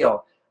you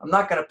feel? I'm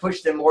not going to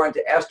push them more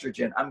into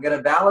estrogen. I'm going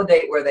to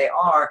validate where they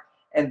are.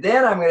 And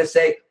then I'm going to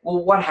say,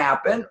 well, what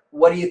happened?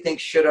 What do you think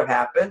should have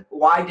happened?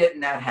 Why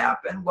didn't that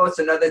happen? What's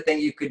another thing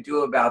you could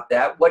do about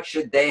that? What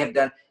should they have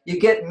done? You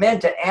get men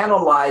to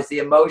analyze the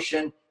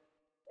emotion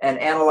and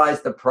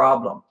analyze the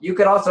problem. You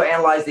could also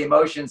analyze the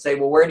emotion and say,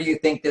 well, where do you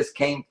think this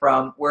came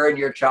from? Where in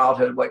your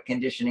childhood? What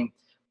conditioning?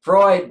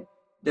 Freud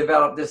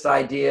developed this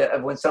idea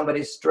of when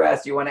somebody's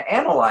stressed, you want to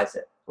analyze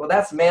it. Well,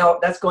 that's male.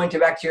 That's going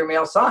back to your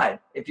male side.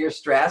 If you're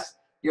stressed,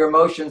 your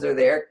emotions are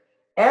there.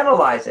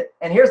 Analyze it.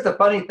 And here's the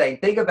funny thing.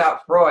 Think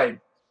about Freud.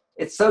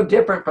 It's so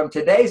different from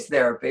today's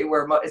therapy,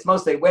 where it's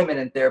mostly women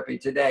in therapy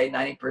today.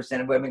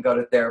 90% of women go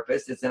to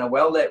therapists. It's in a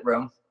well-lit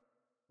room.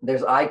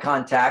 There's eye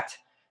contact.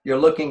 You're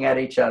looking at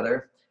each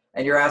other,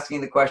 and you're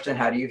asking the question,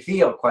 how do you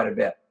feel, quite a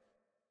bit.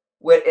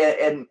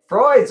 In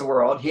Freud's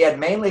world, he had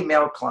mainly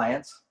male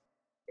clients.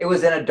 It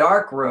was in a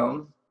dark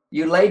room.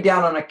 You laid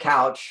down on a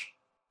couch,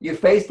 you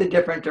faced a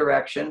different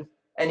direction,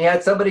 and you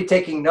had somebody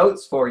taking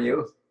notes for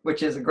you,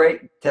 which is a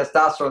great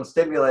testosterone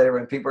stimulator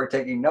when people are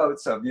taking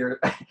notes of your,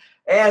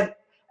 and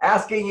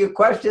asking you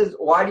questions.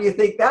 Why do you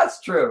think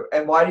that's true?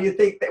 And why do you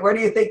think that, where do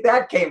you think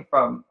that came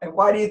from? And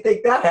why do you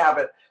think that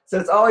happened? So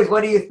it's always,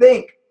 what do you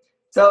think?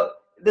 So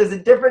there's a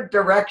different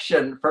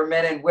direction for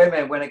men and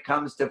women when it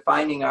comes to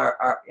finding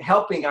our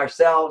helping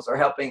ourselves or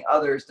helping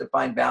others to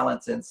find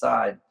balance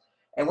inside.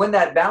 And when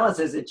that balance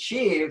is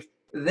achieved,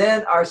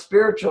 then our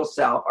spiritual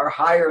self, our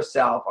higher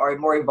self, our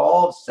more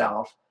evolved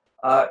self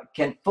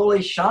can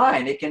fully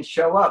shine. It can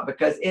show up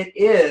because it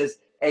is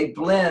a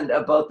blend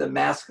of both the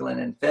masculine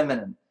and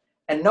feminine.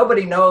 And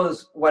nobody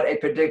knows what a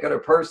particular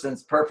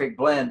person's perfect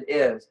blend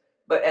is,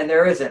 and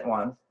there isn't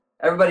one.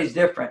 Everybody's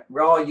different.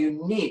 We're all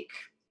unique.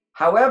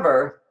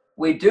 However,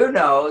 we do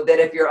know that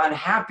if you're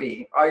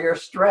unhappy, or you're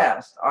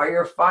stressed, or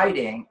you're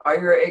fighting, or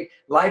your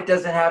life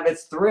doesn't have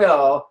its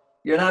thrill,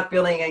 you're not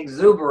feeling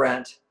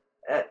exuberant,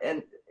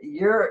 and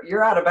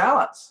you're out of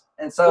balance.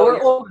 And so or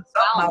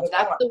overwhelmed.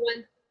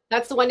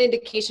 That's the one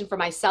indication for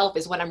myself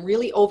is when I'm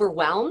really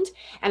overwhelmed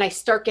and I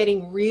start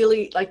getting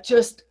really like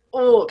just,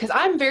 because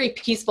I'm very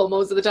peaceful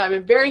most of the time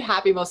and very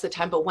happy most of the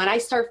time. But when I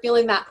start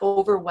feeling that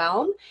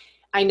overwhelm,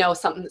 I know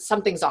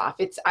something's off.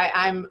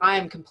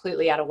 I'm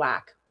completely out of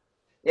whack.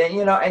 And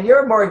and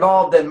you're more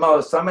evolved than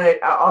most. So I'm going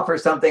to offer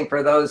something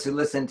for those who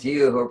listen to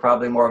you who are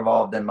probably more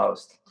evolved than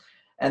most.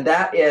 And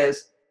that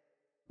is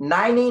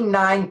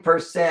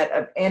 99%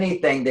 of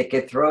anything that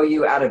could throw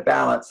you out of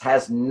balance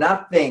has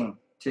nothing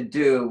to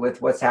do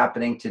with what's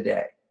happening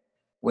today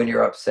when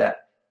you're upset.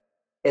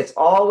 It's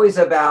always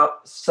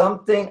about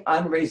something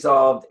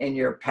unresolved in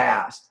your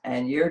past.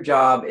 And your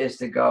job is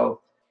to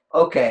go,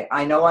 okay,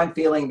 I know I'm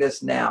feeling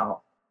this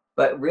now,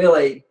 but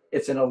really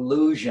it's an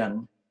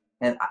illusion.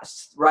 And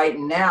right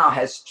now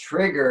has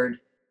triggered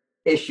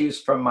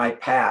issues from my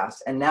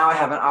past. And now I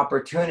have an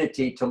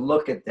opportunity to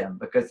look at them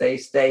because they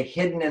stay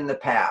hidden in the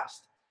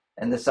past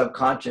and the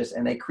subconscious,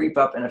 and they creep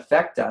up and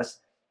affect us.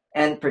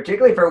 And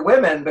particularly for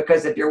women,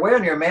 because if you're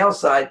on your male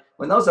side,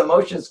 when those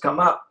emotions come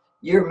up,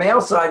 your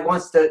male side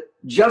wants to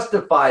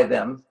justify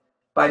them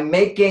by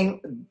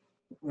making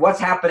what's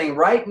happening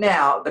right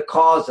now the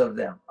cause of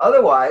them.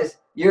 Otherwise,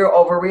 you're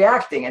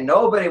overreacting, and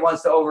nobody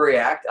wants to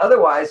overreact.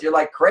 Otherwise, you're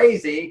like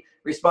crazy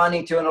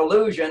responding to an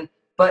illusion,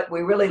 but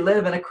we really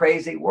live in a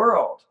crazy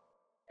world.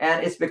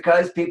 And it's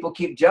because people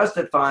keep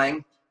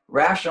justifying,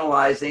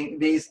 rationalizing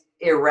these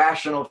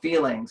irrational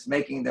feelings,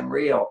 making them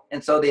real.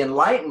 And so the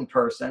enlightened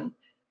person,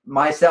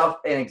 myself,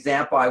 an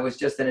example, I was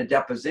just in a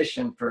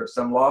deposition for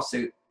some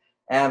lawsuit.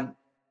 And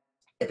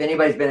if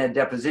anybody's been in a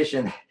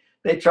deposition,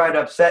 they try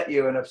to upset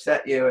you and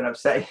upset you and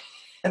upset you,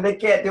 and they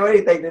can't do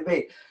anything to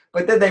me.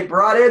 But then they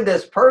brought in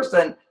this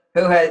person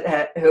who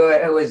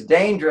was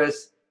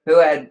dangerous, who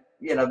had,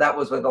 that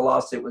was what the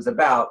lawsuit was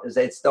about, is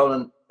they'd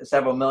stolen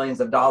several millions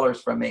of dollars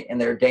from me, and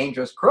they're a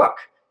dangerous crook.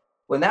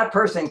 When that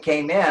person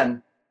came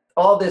in,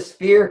 all this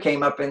fear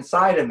came up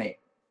inside of me.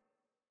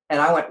 And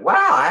I went,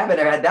 wow, I haven't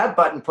had that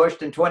button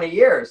pushed in 20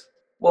 years.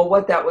 Well,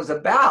 what that was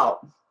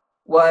about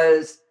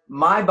was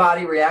my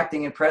body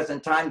reacting in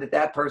present time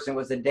that person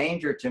was a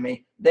danger to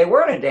me. They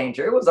weren't a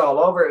danger. It was all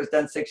over. It was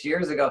done 6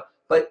 years ago.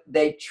 But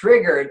they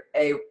triggered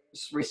a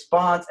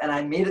response, and I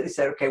immediately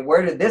said, okay,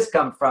 where did this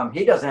come from?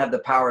 He doesn't have the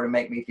power to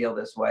make me feel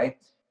this way.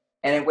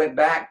 And it went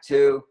back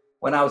to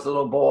when I was a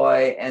little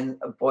boy, and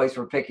boys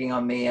were picking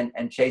on me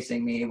and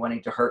chasing me,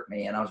 wanting to hurt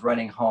me, and I was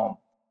running home.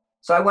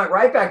 So I went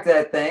right back to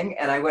that thing,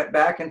 and I went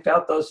back and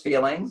felt those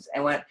feelings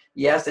and went,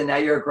 yes, and now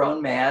you're a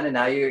grown man, and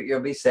now you'll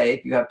be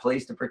safe. You have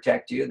police to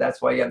protect you.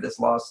 That's why you have this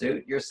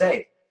lawsuit. You're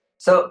safe.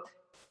 So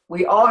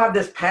we all have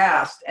this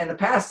past, and the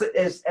past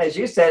is, as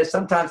you said, is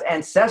sometimes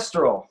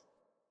ancestral.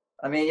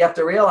 I mean, you have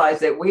to realize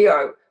that we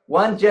are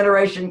one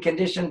generation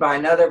conditioned by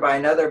another, by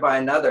another, by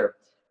another.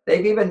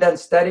 They've even done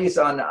studies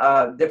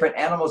on different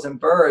animals and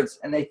birds,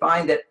 and they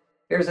find that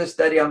here's a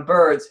study on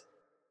birds,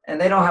 and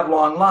they don't have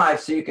long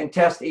lives, so you can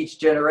test each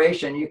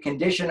generation. You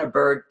condition a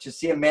bird to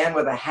see a man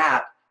with a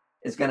hat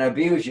is going to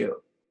abuse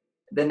you.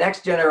 The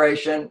next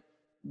generation,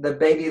 the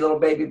little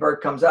baby bird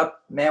comes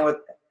up, man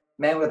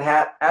with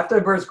hat. After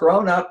the bird's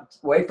grown up,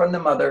 away from the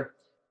mother,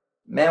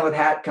 man with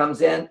hat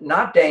comes in,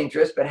 not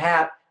dangerous, but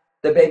hat.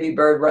 The baby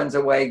bird runs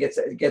away,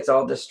 gets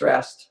all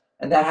distressed,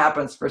 and that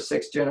happens for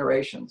 6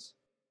 generations.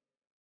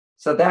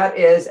 So that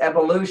is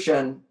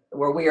evolution,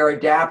 where we are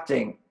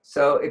adapting.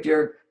 So if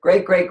your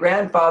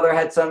great-great-grandfather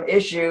had some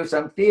issue,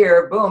 some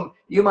fear, boom,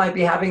 you might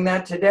be having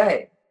that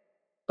today.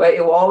 But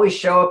it will always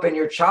show up in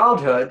your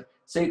childhood,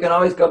 so you can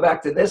always go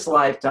back to this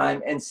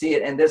lifetime and see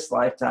it in this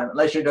lifetime,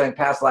 unless you're doing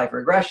past life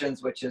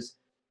regressions, which is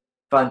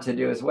fun to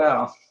do as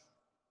well.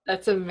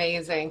 That's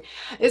amazing.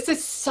 This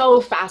is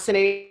so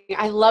fascinating.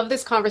 I love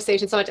this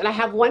conversation so much. And I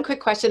have one quick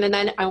question, and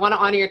then I want to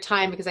honor your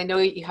time because I know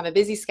you have a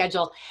busy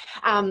schedule.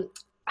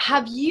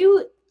 Have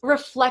you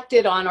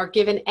reflected on or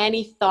given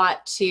any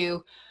thought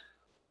to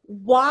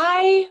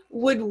why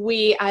would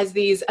we, as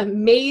these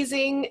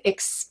amazing,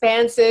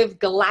 expansive,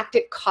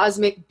 galactic,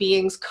 cosmic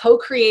beings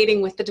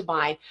co-creating with the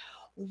divine,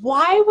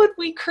 why would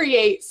we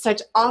create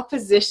such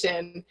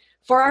opposition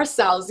for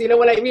ourselves? You know,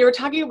 when we were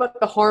talking about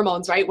the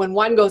hormones, right? When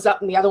one goes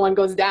up and the other one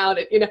goes down,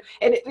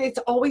 it's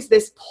always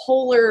this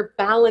polar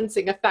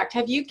balancing effect.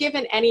 Have you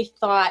given any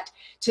thought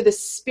to the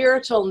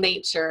spiritual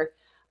nature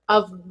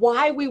of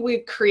why we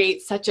would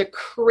create such a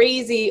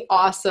crazy,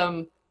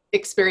 awesome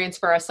experience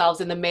for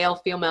ourselves in the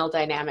male-female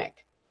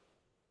dynamic?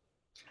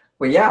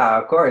 Well, yeah,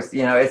 of course.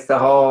 It's the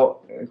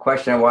whole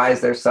question of why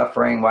is there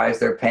suffering, why is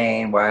there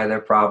pain, why are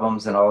there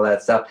problems, and all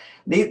that stuff.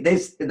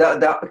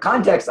 The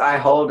context I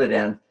hold it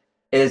in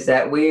is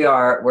that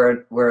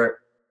we're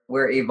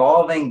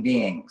evolving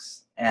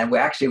beings, and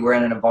we're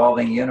in an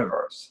evolving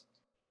universe.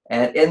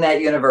 And in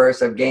that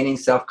universe of gaining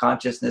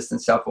self-consciousness and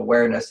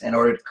self-awareness in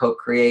order to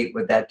co-create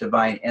with that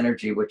divine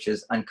energy, which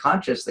is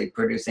unconsciously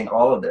producing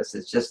all of this,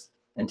 it's just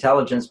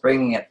intelligence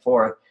bringing it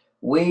forth.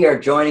 We are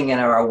joining in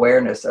our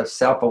awareness of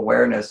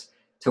self-awareness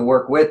to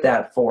work with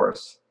that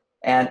force.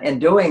 And in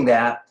doing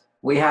that,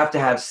 we have to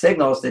have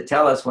signals that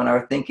tell us when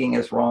our thinking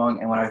is wrong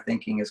and when our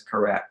thinking is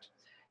correct.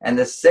 And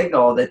the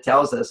signal that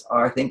tells us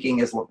our thinking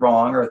is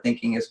wrong or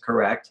thinking is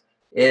correct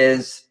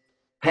is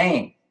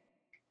pain.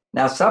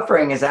 Now,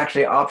 suffering is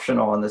actually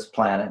optional on this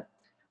planet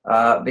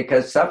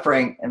because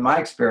suffering, in my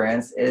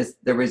experience, is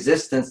the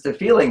resistance to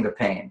feeling the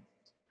pain.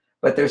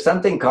 But there's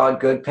something called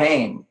good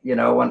pain.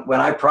 When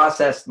I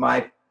processed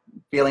my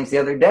feelings the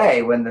other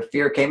day, when the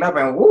fear came up,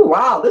 I went, "Ooh,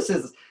 wow, this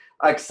is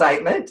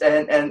excitement,"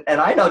 and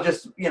I know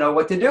just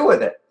what to do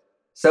with it.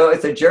 So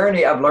it's a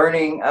journey of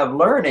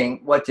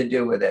learning what to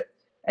do with it.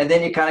 And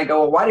then you kind of go,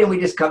 well, why didn't we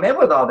just come in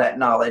with all that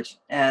knowledge?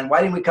 And why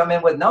didn't we come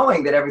in with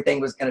knowing that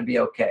everything was going to be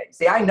okay?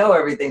 See, I know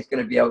everything's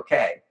going to be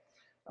okay.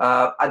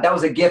 That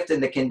was a gift in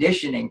the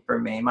conditioning for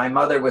me. My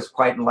mother was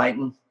quite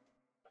enlightened.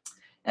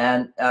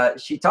 And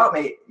she taught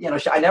me,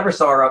 I never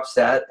saw her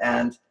upset,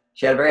 and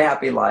she had a very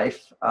happy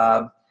life.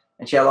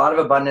 And she had a lot of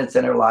abundance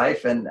in her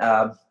life, and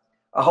a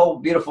whole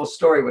beautiful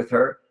story with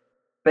her.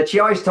 But she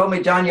always told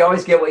me, John, you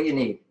always get what you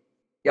need.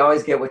 You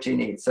always get what you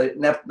need. So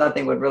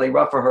nothing would really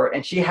ruffle her.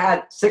 And she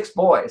had 6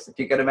 boys, if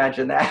you could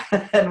imagine that,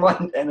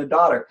 and a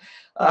daughter.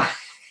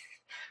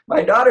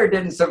 My daughter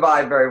didn't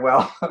survive very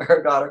well,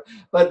 her daughter,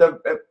 but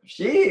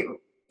she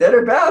did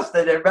her best,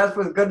 and her best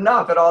was good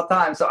enough at all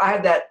times. So I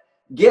had that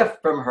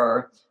gift from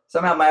her.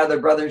 Somehow my other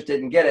brothers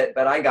didn't get it,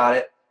 but I got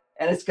it.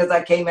 And it's because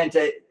I came in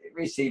to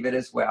receive it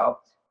as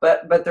well.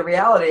 But the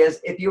reality is,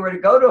 if you were to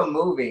go to a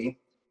movie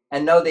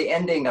and know the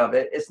ending of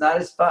it, it's not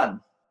as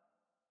fun.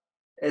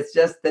 It's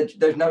just that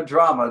there's no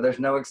drama, there's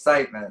no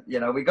excitement.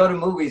 We go to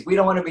movies, we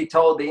don't want to be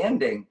told the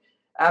ending.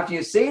 After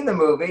you've seen the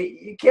movie,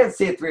 you can't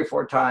see it 3 or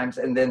 4 times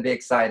and then be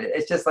excited.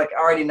 It's just like, I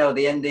already know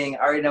the ending, I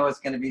already know what's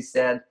going to be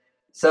said.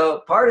 So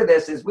part of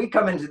this is we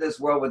come into this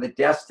world with a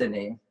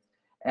destiny,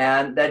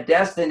 and that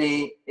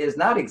destiny is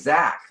not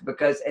exact,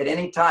 because at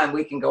any time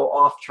we can go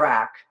off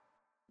track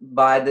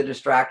by the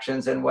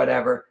distractions and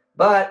whatever.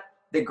 But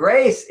the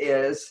grace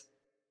is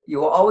you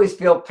will always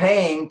feel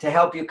pain to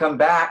help you come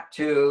back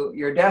to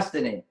your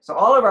destiny. So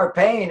all of our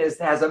pain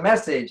has a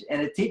message,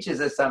 and it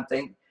teaches us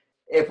something.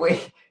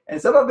 And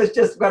some of us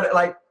just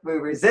like we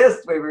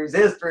resist.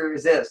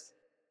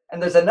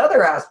 And there's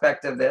another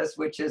aspect of this,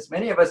 which is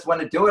many of us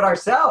want to do it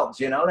ourselves.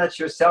 That's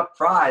your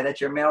self-pride, that's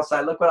your male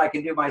side. Look what I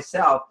can do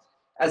myself,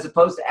 as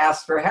opposed to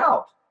ask for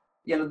help.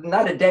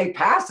 Not a day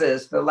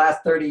passes for the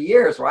last 30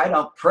 years where I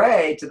don't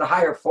pray to the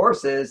higher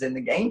forces and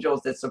the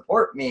angels that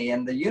support me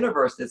and the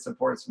universe that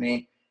supports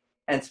me,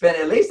 and spend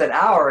at least an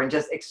hour in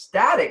just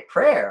ecstatic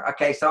prayer.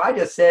 Okay, so I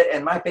just sit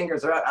and my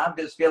fingers are out. I'm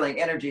just feeling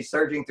energy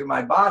surging through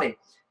my body.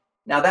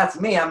 Now that's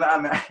me.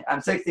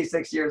 I'm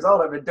 66 years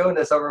old. I've been doing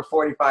this over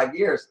 45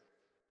 years.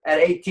 At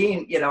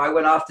 18, I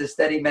went off to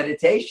study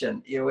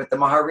meditation, with the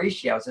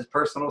Maharishi. I was his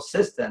personal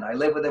assistant. I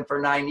lived with him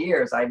for 9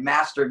 years. I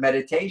mastered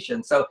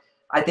meditation. So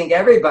I think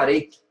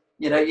everybody,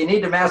 you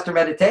need to master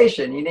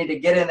meditation. You need to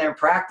get in there and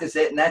practice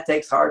it, and that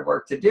takes hard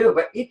work to do.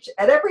 But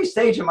at every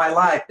stage of my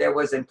life, there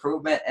was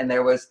improvement, and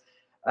there was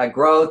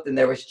growth, and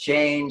there was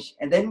change.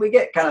 And then we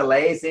get kind of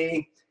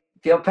lazy,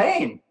 feel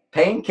pain.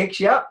 Pain kicks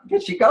you up,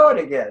 gets you going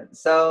again.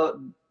 So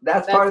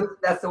that's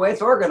the way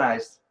it's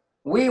organized.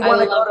 We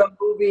want to go to a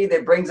movie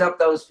that brings up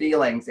those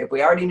feelings. If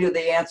we already knew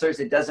the answers,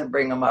 it doesn't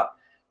bring them up.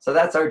 So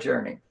that's our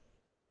journey.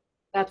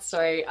 That's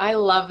sorry. I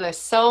love this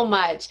so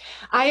much.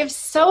 I have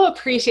so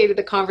appreciated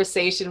the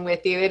conversation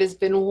with you. It has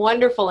been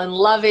wonderful and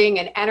loving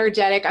and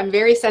energetic. I'm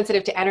very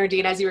sensitive to energy.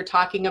 And as you were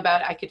talking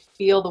about, I could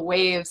feel the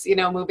waves,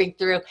 moving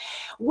through.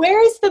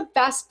 Where is the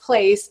best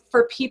place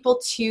for people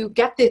to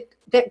get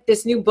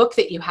this new book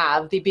that you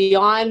have, The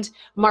Beyond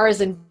Mars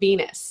and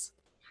Venus?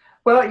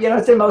 Well,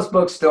 it's in most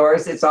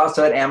bookstores. It's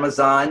also at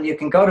Amazon. You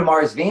can go to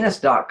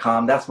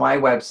marsvenus.com. That's my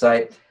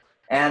website.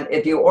 And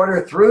if you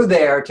order through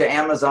there to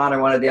Amazon or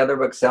one of the other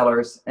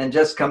booksellers and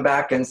just come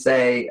back and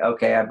say,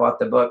 okay, I bought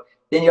the book,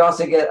 then you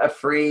also get a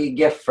free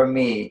gift from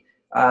me.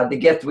 The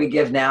gift we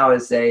give now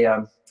is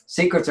a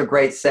Secrets of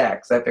Great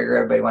Sex. I figure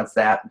everybody wants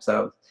that.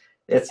 So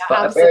It's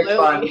Yeah, a very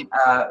fun,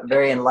 absolutely.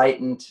 very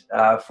enlightened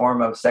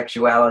form of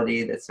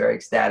sexuality that's very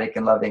ecstatic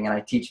and loving. And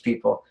I teach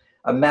people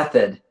a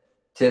method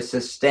to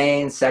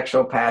sustain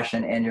sexual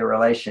passion in your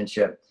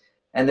relationship.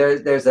 And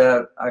there's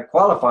a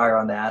qualifier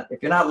on that.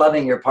 If you're not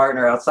loving your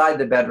partner outside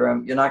the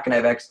bedroom, you're not going to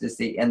have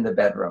ecstasy in the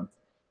bedroom.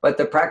 But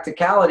the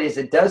practicality is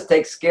it does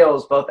take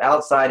skills both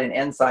outside and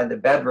inside the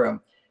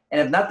bedroom. And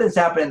if nothing's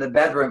happening in the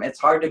bedroom, it's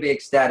hard to be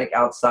ecstatic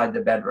outside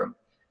the bedroom.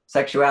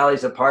 Sexuality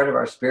is a part of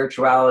our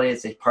spirituality.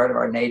 It's a part of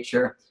our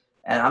nature.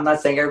 And I'm not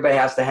saying everybody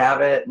has to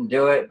have it and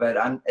do it, but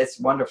it's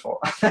wonderful.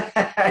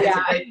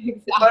 Yeah,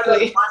 It's one of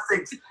those exactly.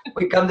 blessings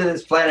we come to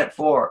this planet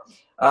for.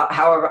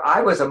 However,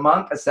 I was a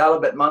monk, a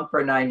celibate monk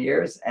for 9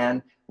 years,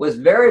 and was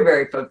very,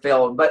 very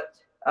fulfilled. But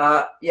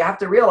you have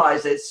to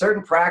realize that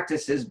certain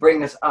practices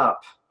bring us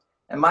up.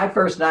 And my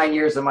first 9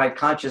 years of my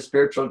conscious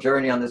spiritual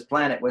journey on this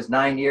planet was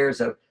 9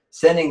 years of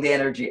sending the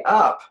energy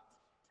up.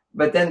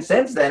 But then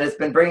since then, it's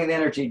been bringing the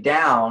energy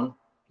down,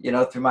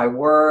 through my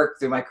work,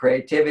 through my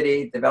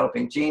creativity,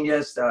 developing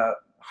genius,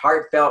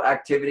 heartfelt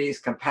activities,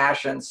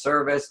 compassion,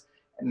 service,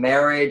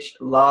 marriage,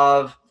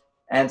 love,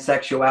 and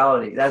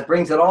sexuality. That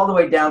brings it all the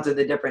way down to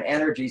the different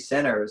energy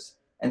centers.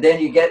 And then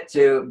you get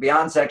to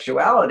beyond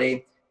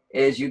sexuality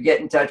is you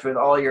get in touch with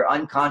all your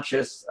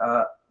unconscious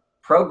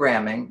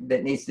programming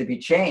that needs to be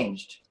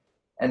changed.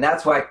 And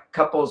that's why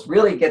couples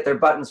really get their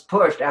buttons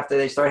pushed after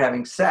they start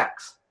having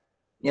sex.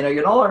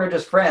 You're no longer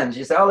just friends.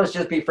 You say, oh, let's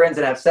just be friends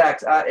and have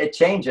sex. It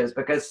changes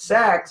because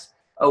sex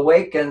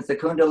awakens the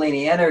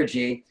Kundalini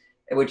energy,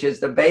 which is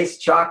the base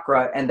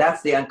chakra, and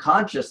that's the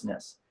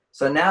unconsciousness.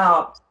 So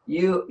now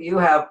you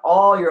have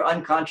all your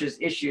unconscious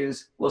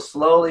issues will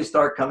slowly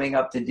start coming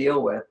up to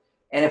deal with.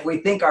 And if we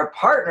think our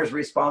partner's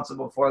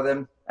responsible for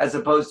them, as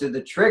opposed to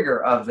the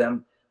trigger of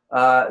them,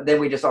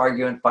 then we just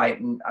argue and fight,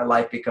 and our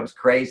life becomes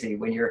crazy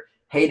when you're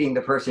hating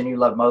the person you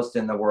love most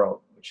in the world,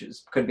 which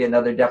could be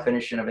another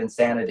definition of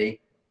insanity,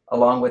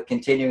 along with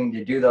continuing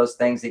to do those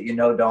things that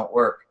don't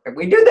work. And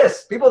we do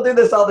this. People do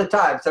this all the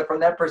time. So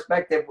from that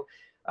perspective,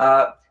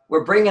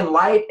 we're bringing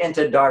light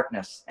into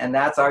darkness, and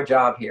that's our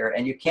job here.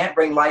 And you can't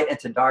bring light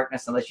into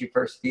darkness unless you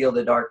first feel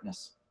the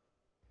darkness.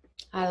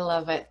 I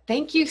love it.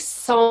 Thank you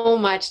so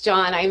much,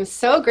 John. I'm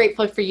so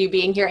grateful for you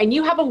being here. And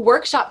you have a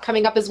workshop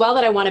coming up as well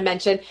that I want to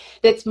mention.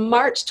 That's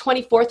March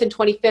 24th and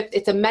 25th.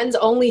 It's a men's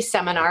only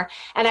seminar.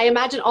 And I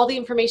imagine all the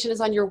information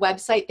is on your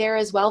website there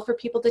as well for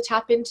people to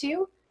tap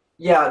into.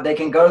 Yeah, they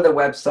can go to the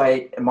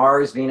website,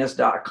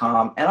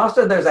 marsvenus.com. And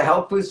also there's a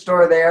health food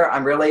store there.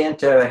 I'm really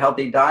into a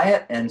healthy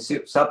diet and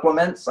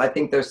supplements. I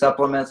think there's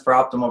supplements for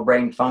optimal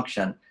brain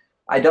function.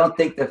 I don't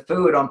think the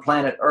food on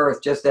planet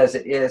Earth, just as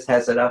it is,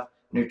 has enough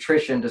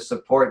nutrition to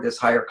support this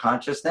higher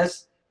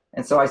consciousness.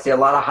 And so I see a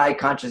lot of high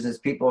consciousness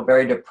people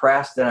very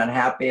depressed and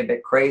unhappy, a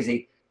bit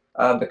crazy,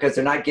 because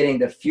they're not getting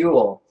the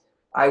fuel.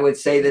 I would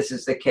say this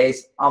is the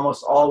case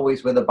almost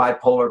always with a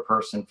bipolar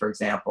person, for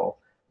example.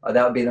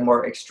 That would be the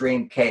more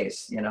extreme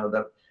case.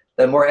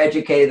 The more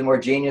educated, the more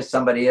genius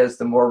somebody is,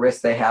 the more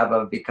risk they have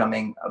of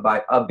becoming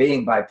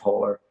being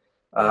bipolar.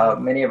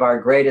 Many of our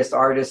greatest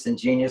artists and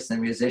genius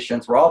and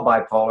musicians were all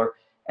bipolar.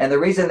 And the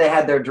reason they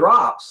had their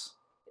drops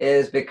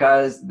is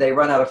because they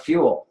run out of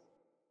fuel.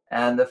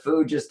 And the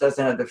food just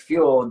doesn't have the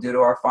fuel due to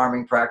our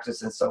farming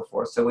practice and so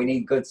forth. So we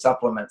need good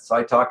supplements. So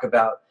I talk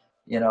about,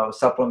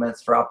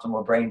 supplements for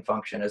optimal brain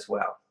function as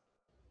well.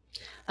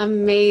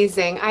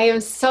 Amazing. I am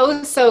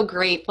so, so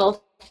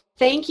grateful.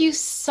 Thank you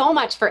so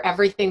much for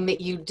everything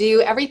that you do,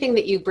 everything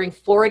that you bring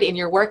forward in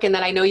your work, and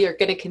that I know you're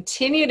going to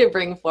continue to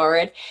bring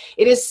forward.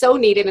 It is so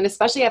needed, and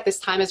especially at this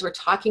time as we're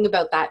talking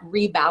about that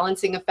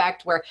rebalancing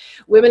effect where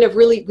women have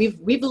really,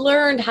 we've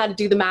learned how to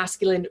do the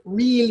masculine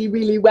really,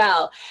 really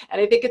well.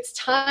 And I think it's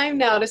time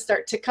now to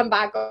start to come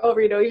back over,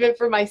 even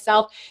for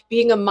myself,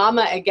 being a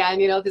mama again,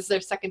 this is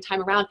their second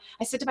time around.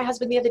 I said to my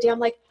husband the other day, I'm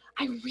like,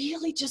 I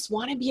really just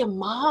want to be a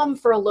mom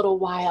for a little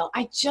while.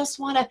 I just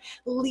want to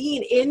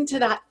lean into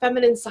that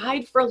feminine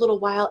side for a little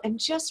while and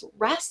just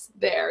rest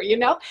there,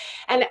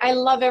 And I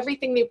love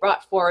everything they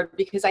brought forward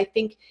because I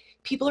think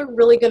people are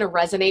really going to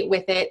resonate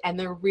with it, and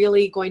they're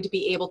really going to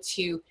be able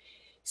to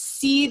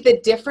see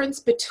the difference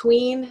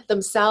between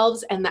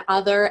themselves and the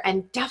other,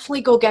 and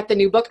definitely go get the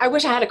new book. I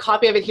wish I had a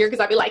copy of it here because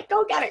I'd be like,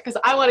 go get it,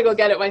 because I want to go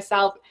get it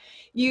myself.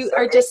 You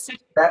are just such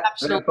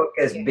exceptional. That book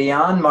is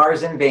Beyond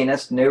Mars and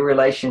Venus, New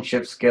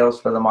Relationship Skills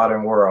for the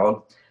Modern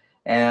World.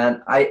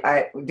 And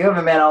I do have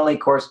a men-only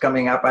course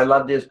coming up. I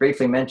love to just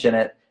briefly mention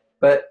it.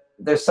 But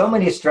there's so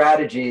many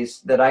strategies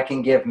that I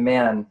can give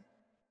men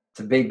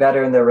to be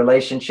better in their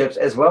relationships,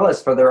 as well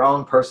as for their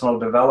own personal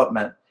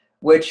development,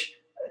 which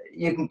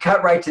you can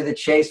cut right to the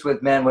chase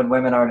with men when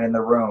women aren't in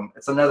the room.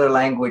 It's another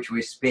language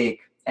we speak.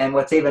 And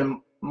what's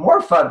even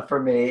more fun for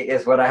me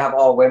is when I have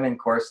all women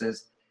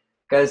courses.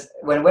 Because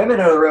when women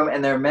are in the room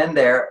and there are men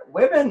there,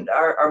 women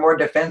are more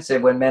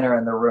defensive when men are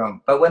in the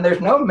room. But when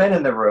there's no men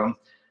in the room,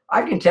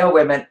 I can tell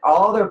women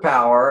all their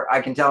power. I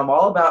can tell them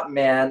all about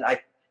men.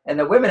 And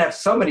the women have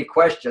so many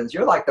questions.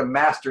 You're like the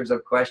masters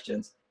of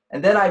questions.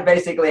 And then I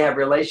basically have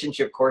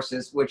relationship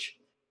courses, which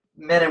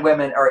men and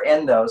women are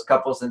in those,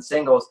 couples and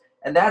singles.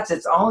 And that's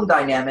its own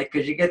dynamic,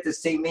 because you get to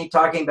see me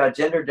talking about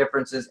gender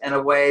differences in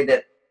a way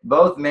that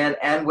both men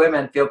and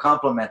women feel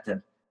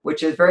complimented,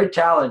 which is very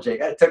challenging.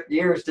 It took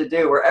years to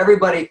do, where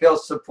everybody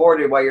feels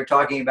supported while you're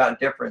talking about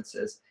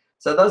differences.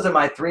 So those are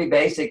my 3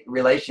 basic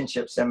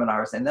relationship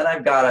seminars. And then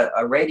I've got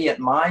a Radiant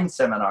Mind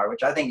seminar,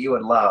 which I think you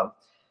would love.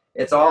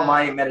 It's all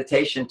my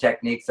meditation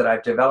techniques that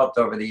I've developed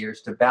over the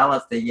years to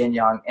balance the yin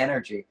yang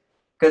energy.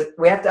 Because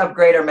we have to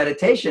upgrade our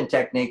meditation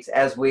techniques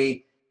as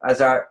we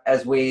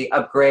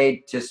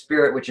upgrade to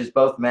spirit, which is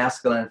both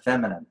masculine and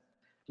feminine.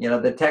 You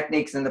know, the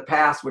techniques in the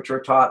past, which were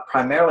taught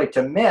primarily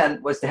to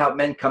men, was to help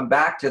men come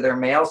back to their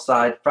male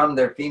side from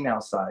their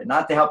female side,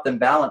 not to help them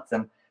balance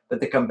them,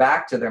 but to come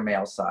back to their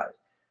male side.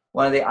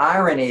 One of the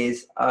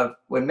ironies of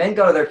when men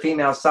go to their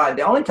female side,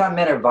 the only time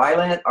men are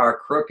violent or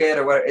crooked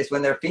or whatever is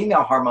when their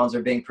female hormones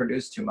are being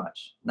produced too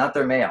much, not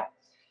their male.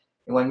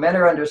 And when men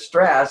are under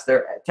stress,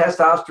 their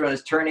testosterone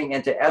is turning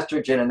into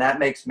estrogen, and that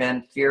makes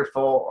men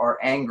fearful or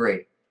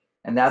angry.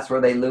 And that's where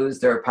they lose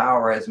their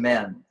power as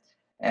men.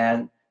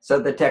 And so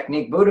the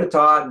technique Buddha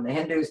taught and the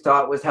Hindus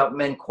taught was help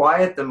men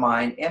quiet the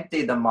mind,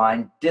 empty the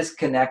mind,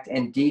 disconnect,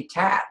 and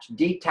detach.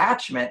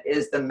 Detachment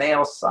is the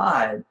male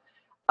side.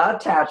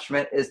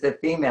 Attachment is the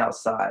female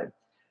side.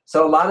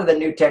 So a lot of the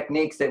new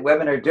techniques that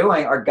women are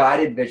doing are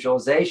guided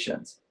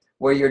visualizations,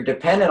 where you're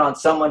dependent on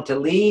someone to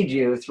lead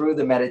you through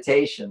the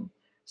meditation.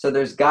 So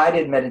there's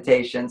guided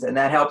meditations, and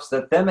that helps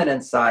the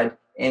feminine side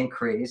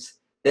increase.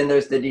 Then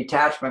there's the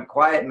detachment,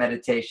 quiet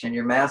meditation,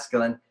 your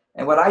masculine.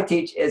 And what I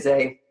teach is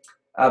a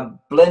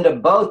blend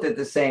of both at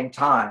the same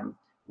time,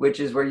 which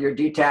is where you're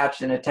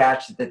detached and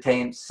attached at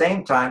the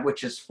same time,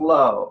 which is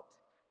flow.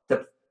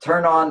 To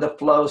turn on the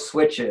flow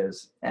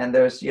switches. And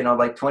there's,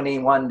 like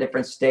 21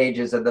 different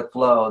stages of the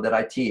flow that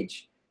I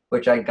teach,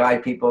 which I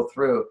guide people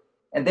through.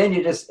 And then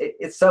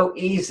it's so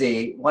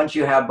easy once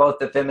you have both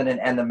the feminine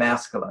and the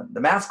masculine. The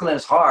masculine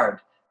is hard.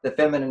 The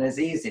feminine is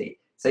easy.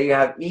 So you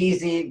have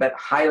easy, but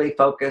highly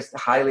focused,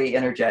 highly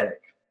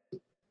energetic.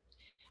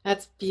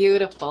 That's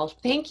beautiful.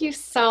 Thank you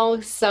so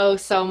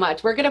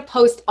much. We're going to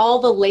post all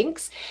the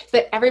links so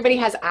that everybody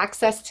has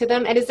access to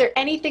them. And is there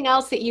anything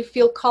else that you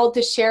feel called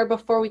to share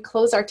before we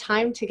close our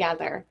time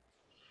together?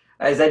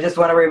 As I just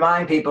want to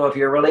remind people, if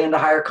you're really into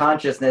higher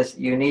consciousness,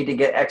 you need to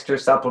get extra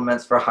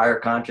supplements for higher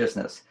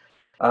consciousness.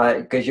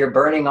 Because you're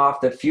burning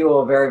off the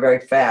fuel very, very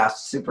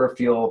fast, super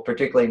fuel,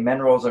 particularly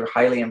minerals are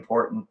highly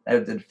important,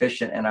 they're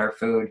deficient in our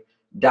food.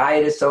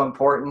 Diet is so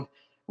important.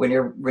 When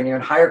you're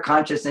in higher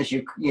consciousness,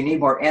 you need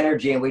more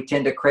energy, and we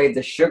tend to crave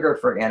the sugar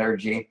for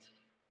energy,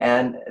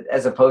 and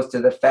as opposed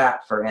to the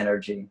fat for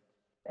energy.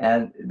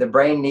 And the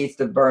brain needs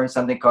to burn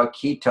something called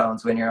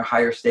ketones when you're in a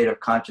higher state of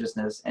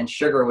consciousness, and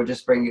sugar will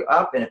just bring you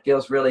up, and it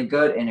feels really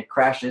good, and it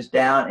crashes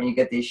down, and you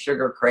get these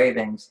sugar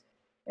cravings.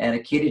 And a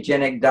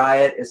ketogenic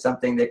diet is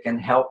something that can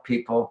help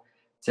people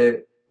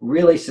to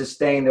really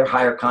sustain their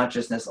higher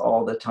consciousness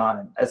all the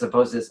time, as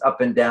opposed to this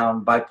up and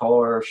down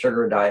bipolar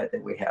sugar diet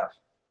that we have.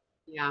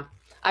 Yeah.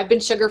 I've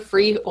been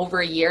sugar-free over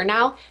a year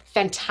now.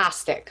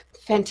 Fantastic.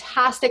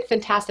 Fantastic.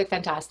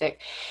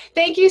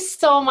 Thank you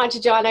so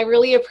much, John. I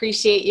really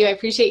appreciate you. I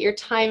appreciate your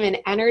time and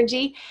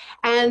energy.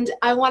 And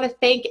I want to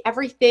thank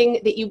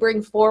everything that you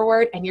bring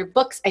forward, and your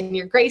books and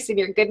your grace and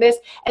your goodness.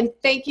 And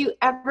thank you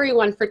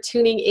everyone for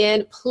tuning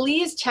in.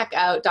 Please check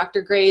out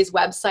Dr. Gray's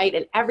website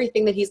and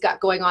everything that he's got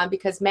going on,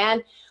 because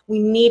man, we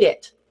need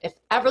it. If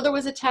ever there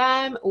was a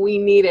time, we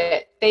need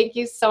it. Thank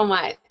you so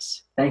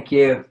much. Thank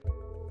you.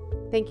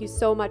 Thank you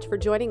so much for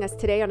joining us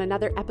today on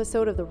another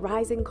episode of the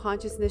Rising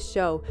Consciousness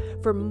Show.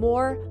 For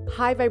more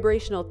high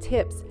vibrational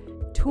tips,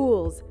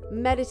 tools,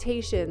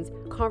 meditations,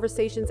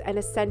 conversations, and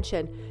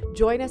ascension,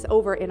 join us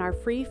over in our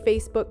free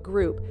Facebook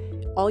group.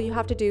 All you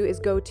have to do is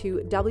go to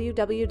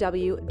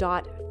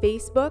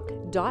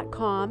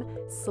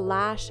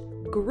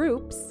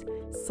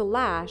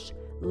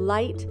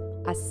www.facebook.com/groups/Light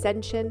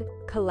Ascension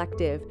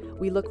Collective.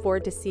 We look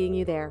forward to seeing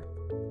you there.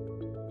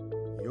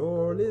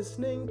 You're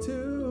listening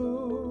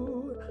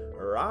to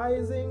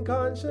Rising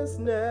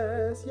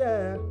Consciousness,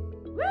 yeah.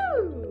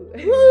 Woo!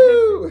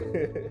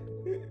 Woo!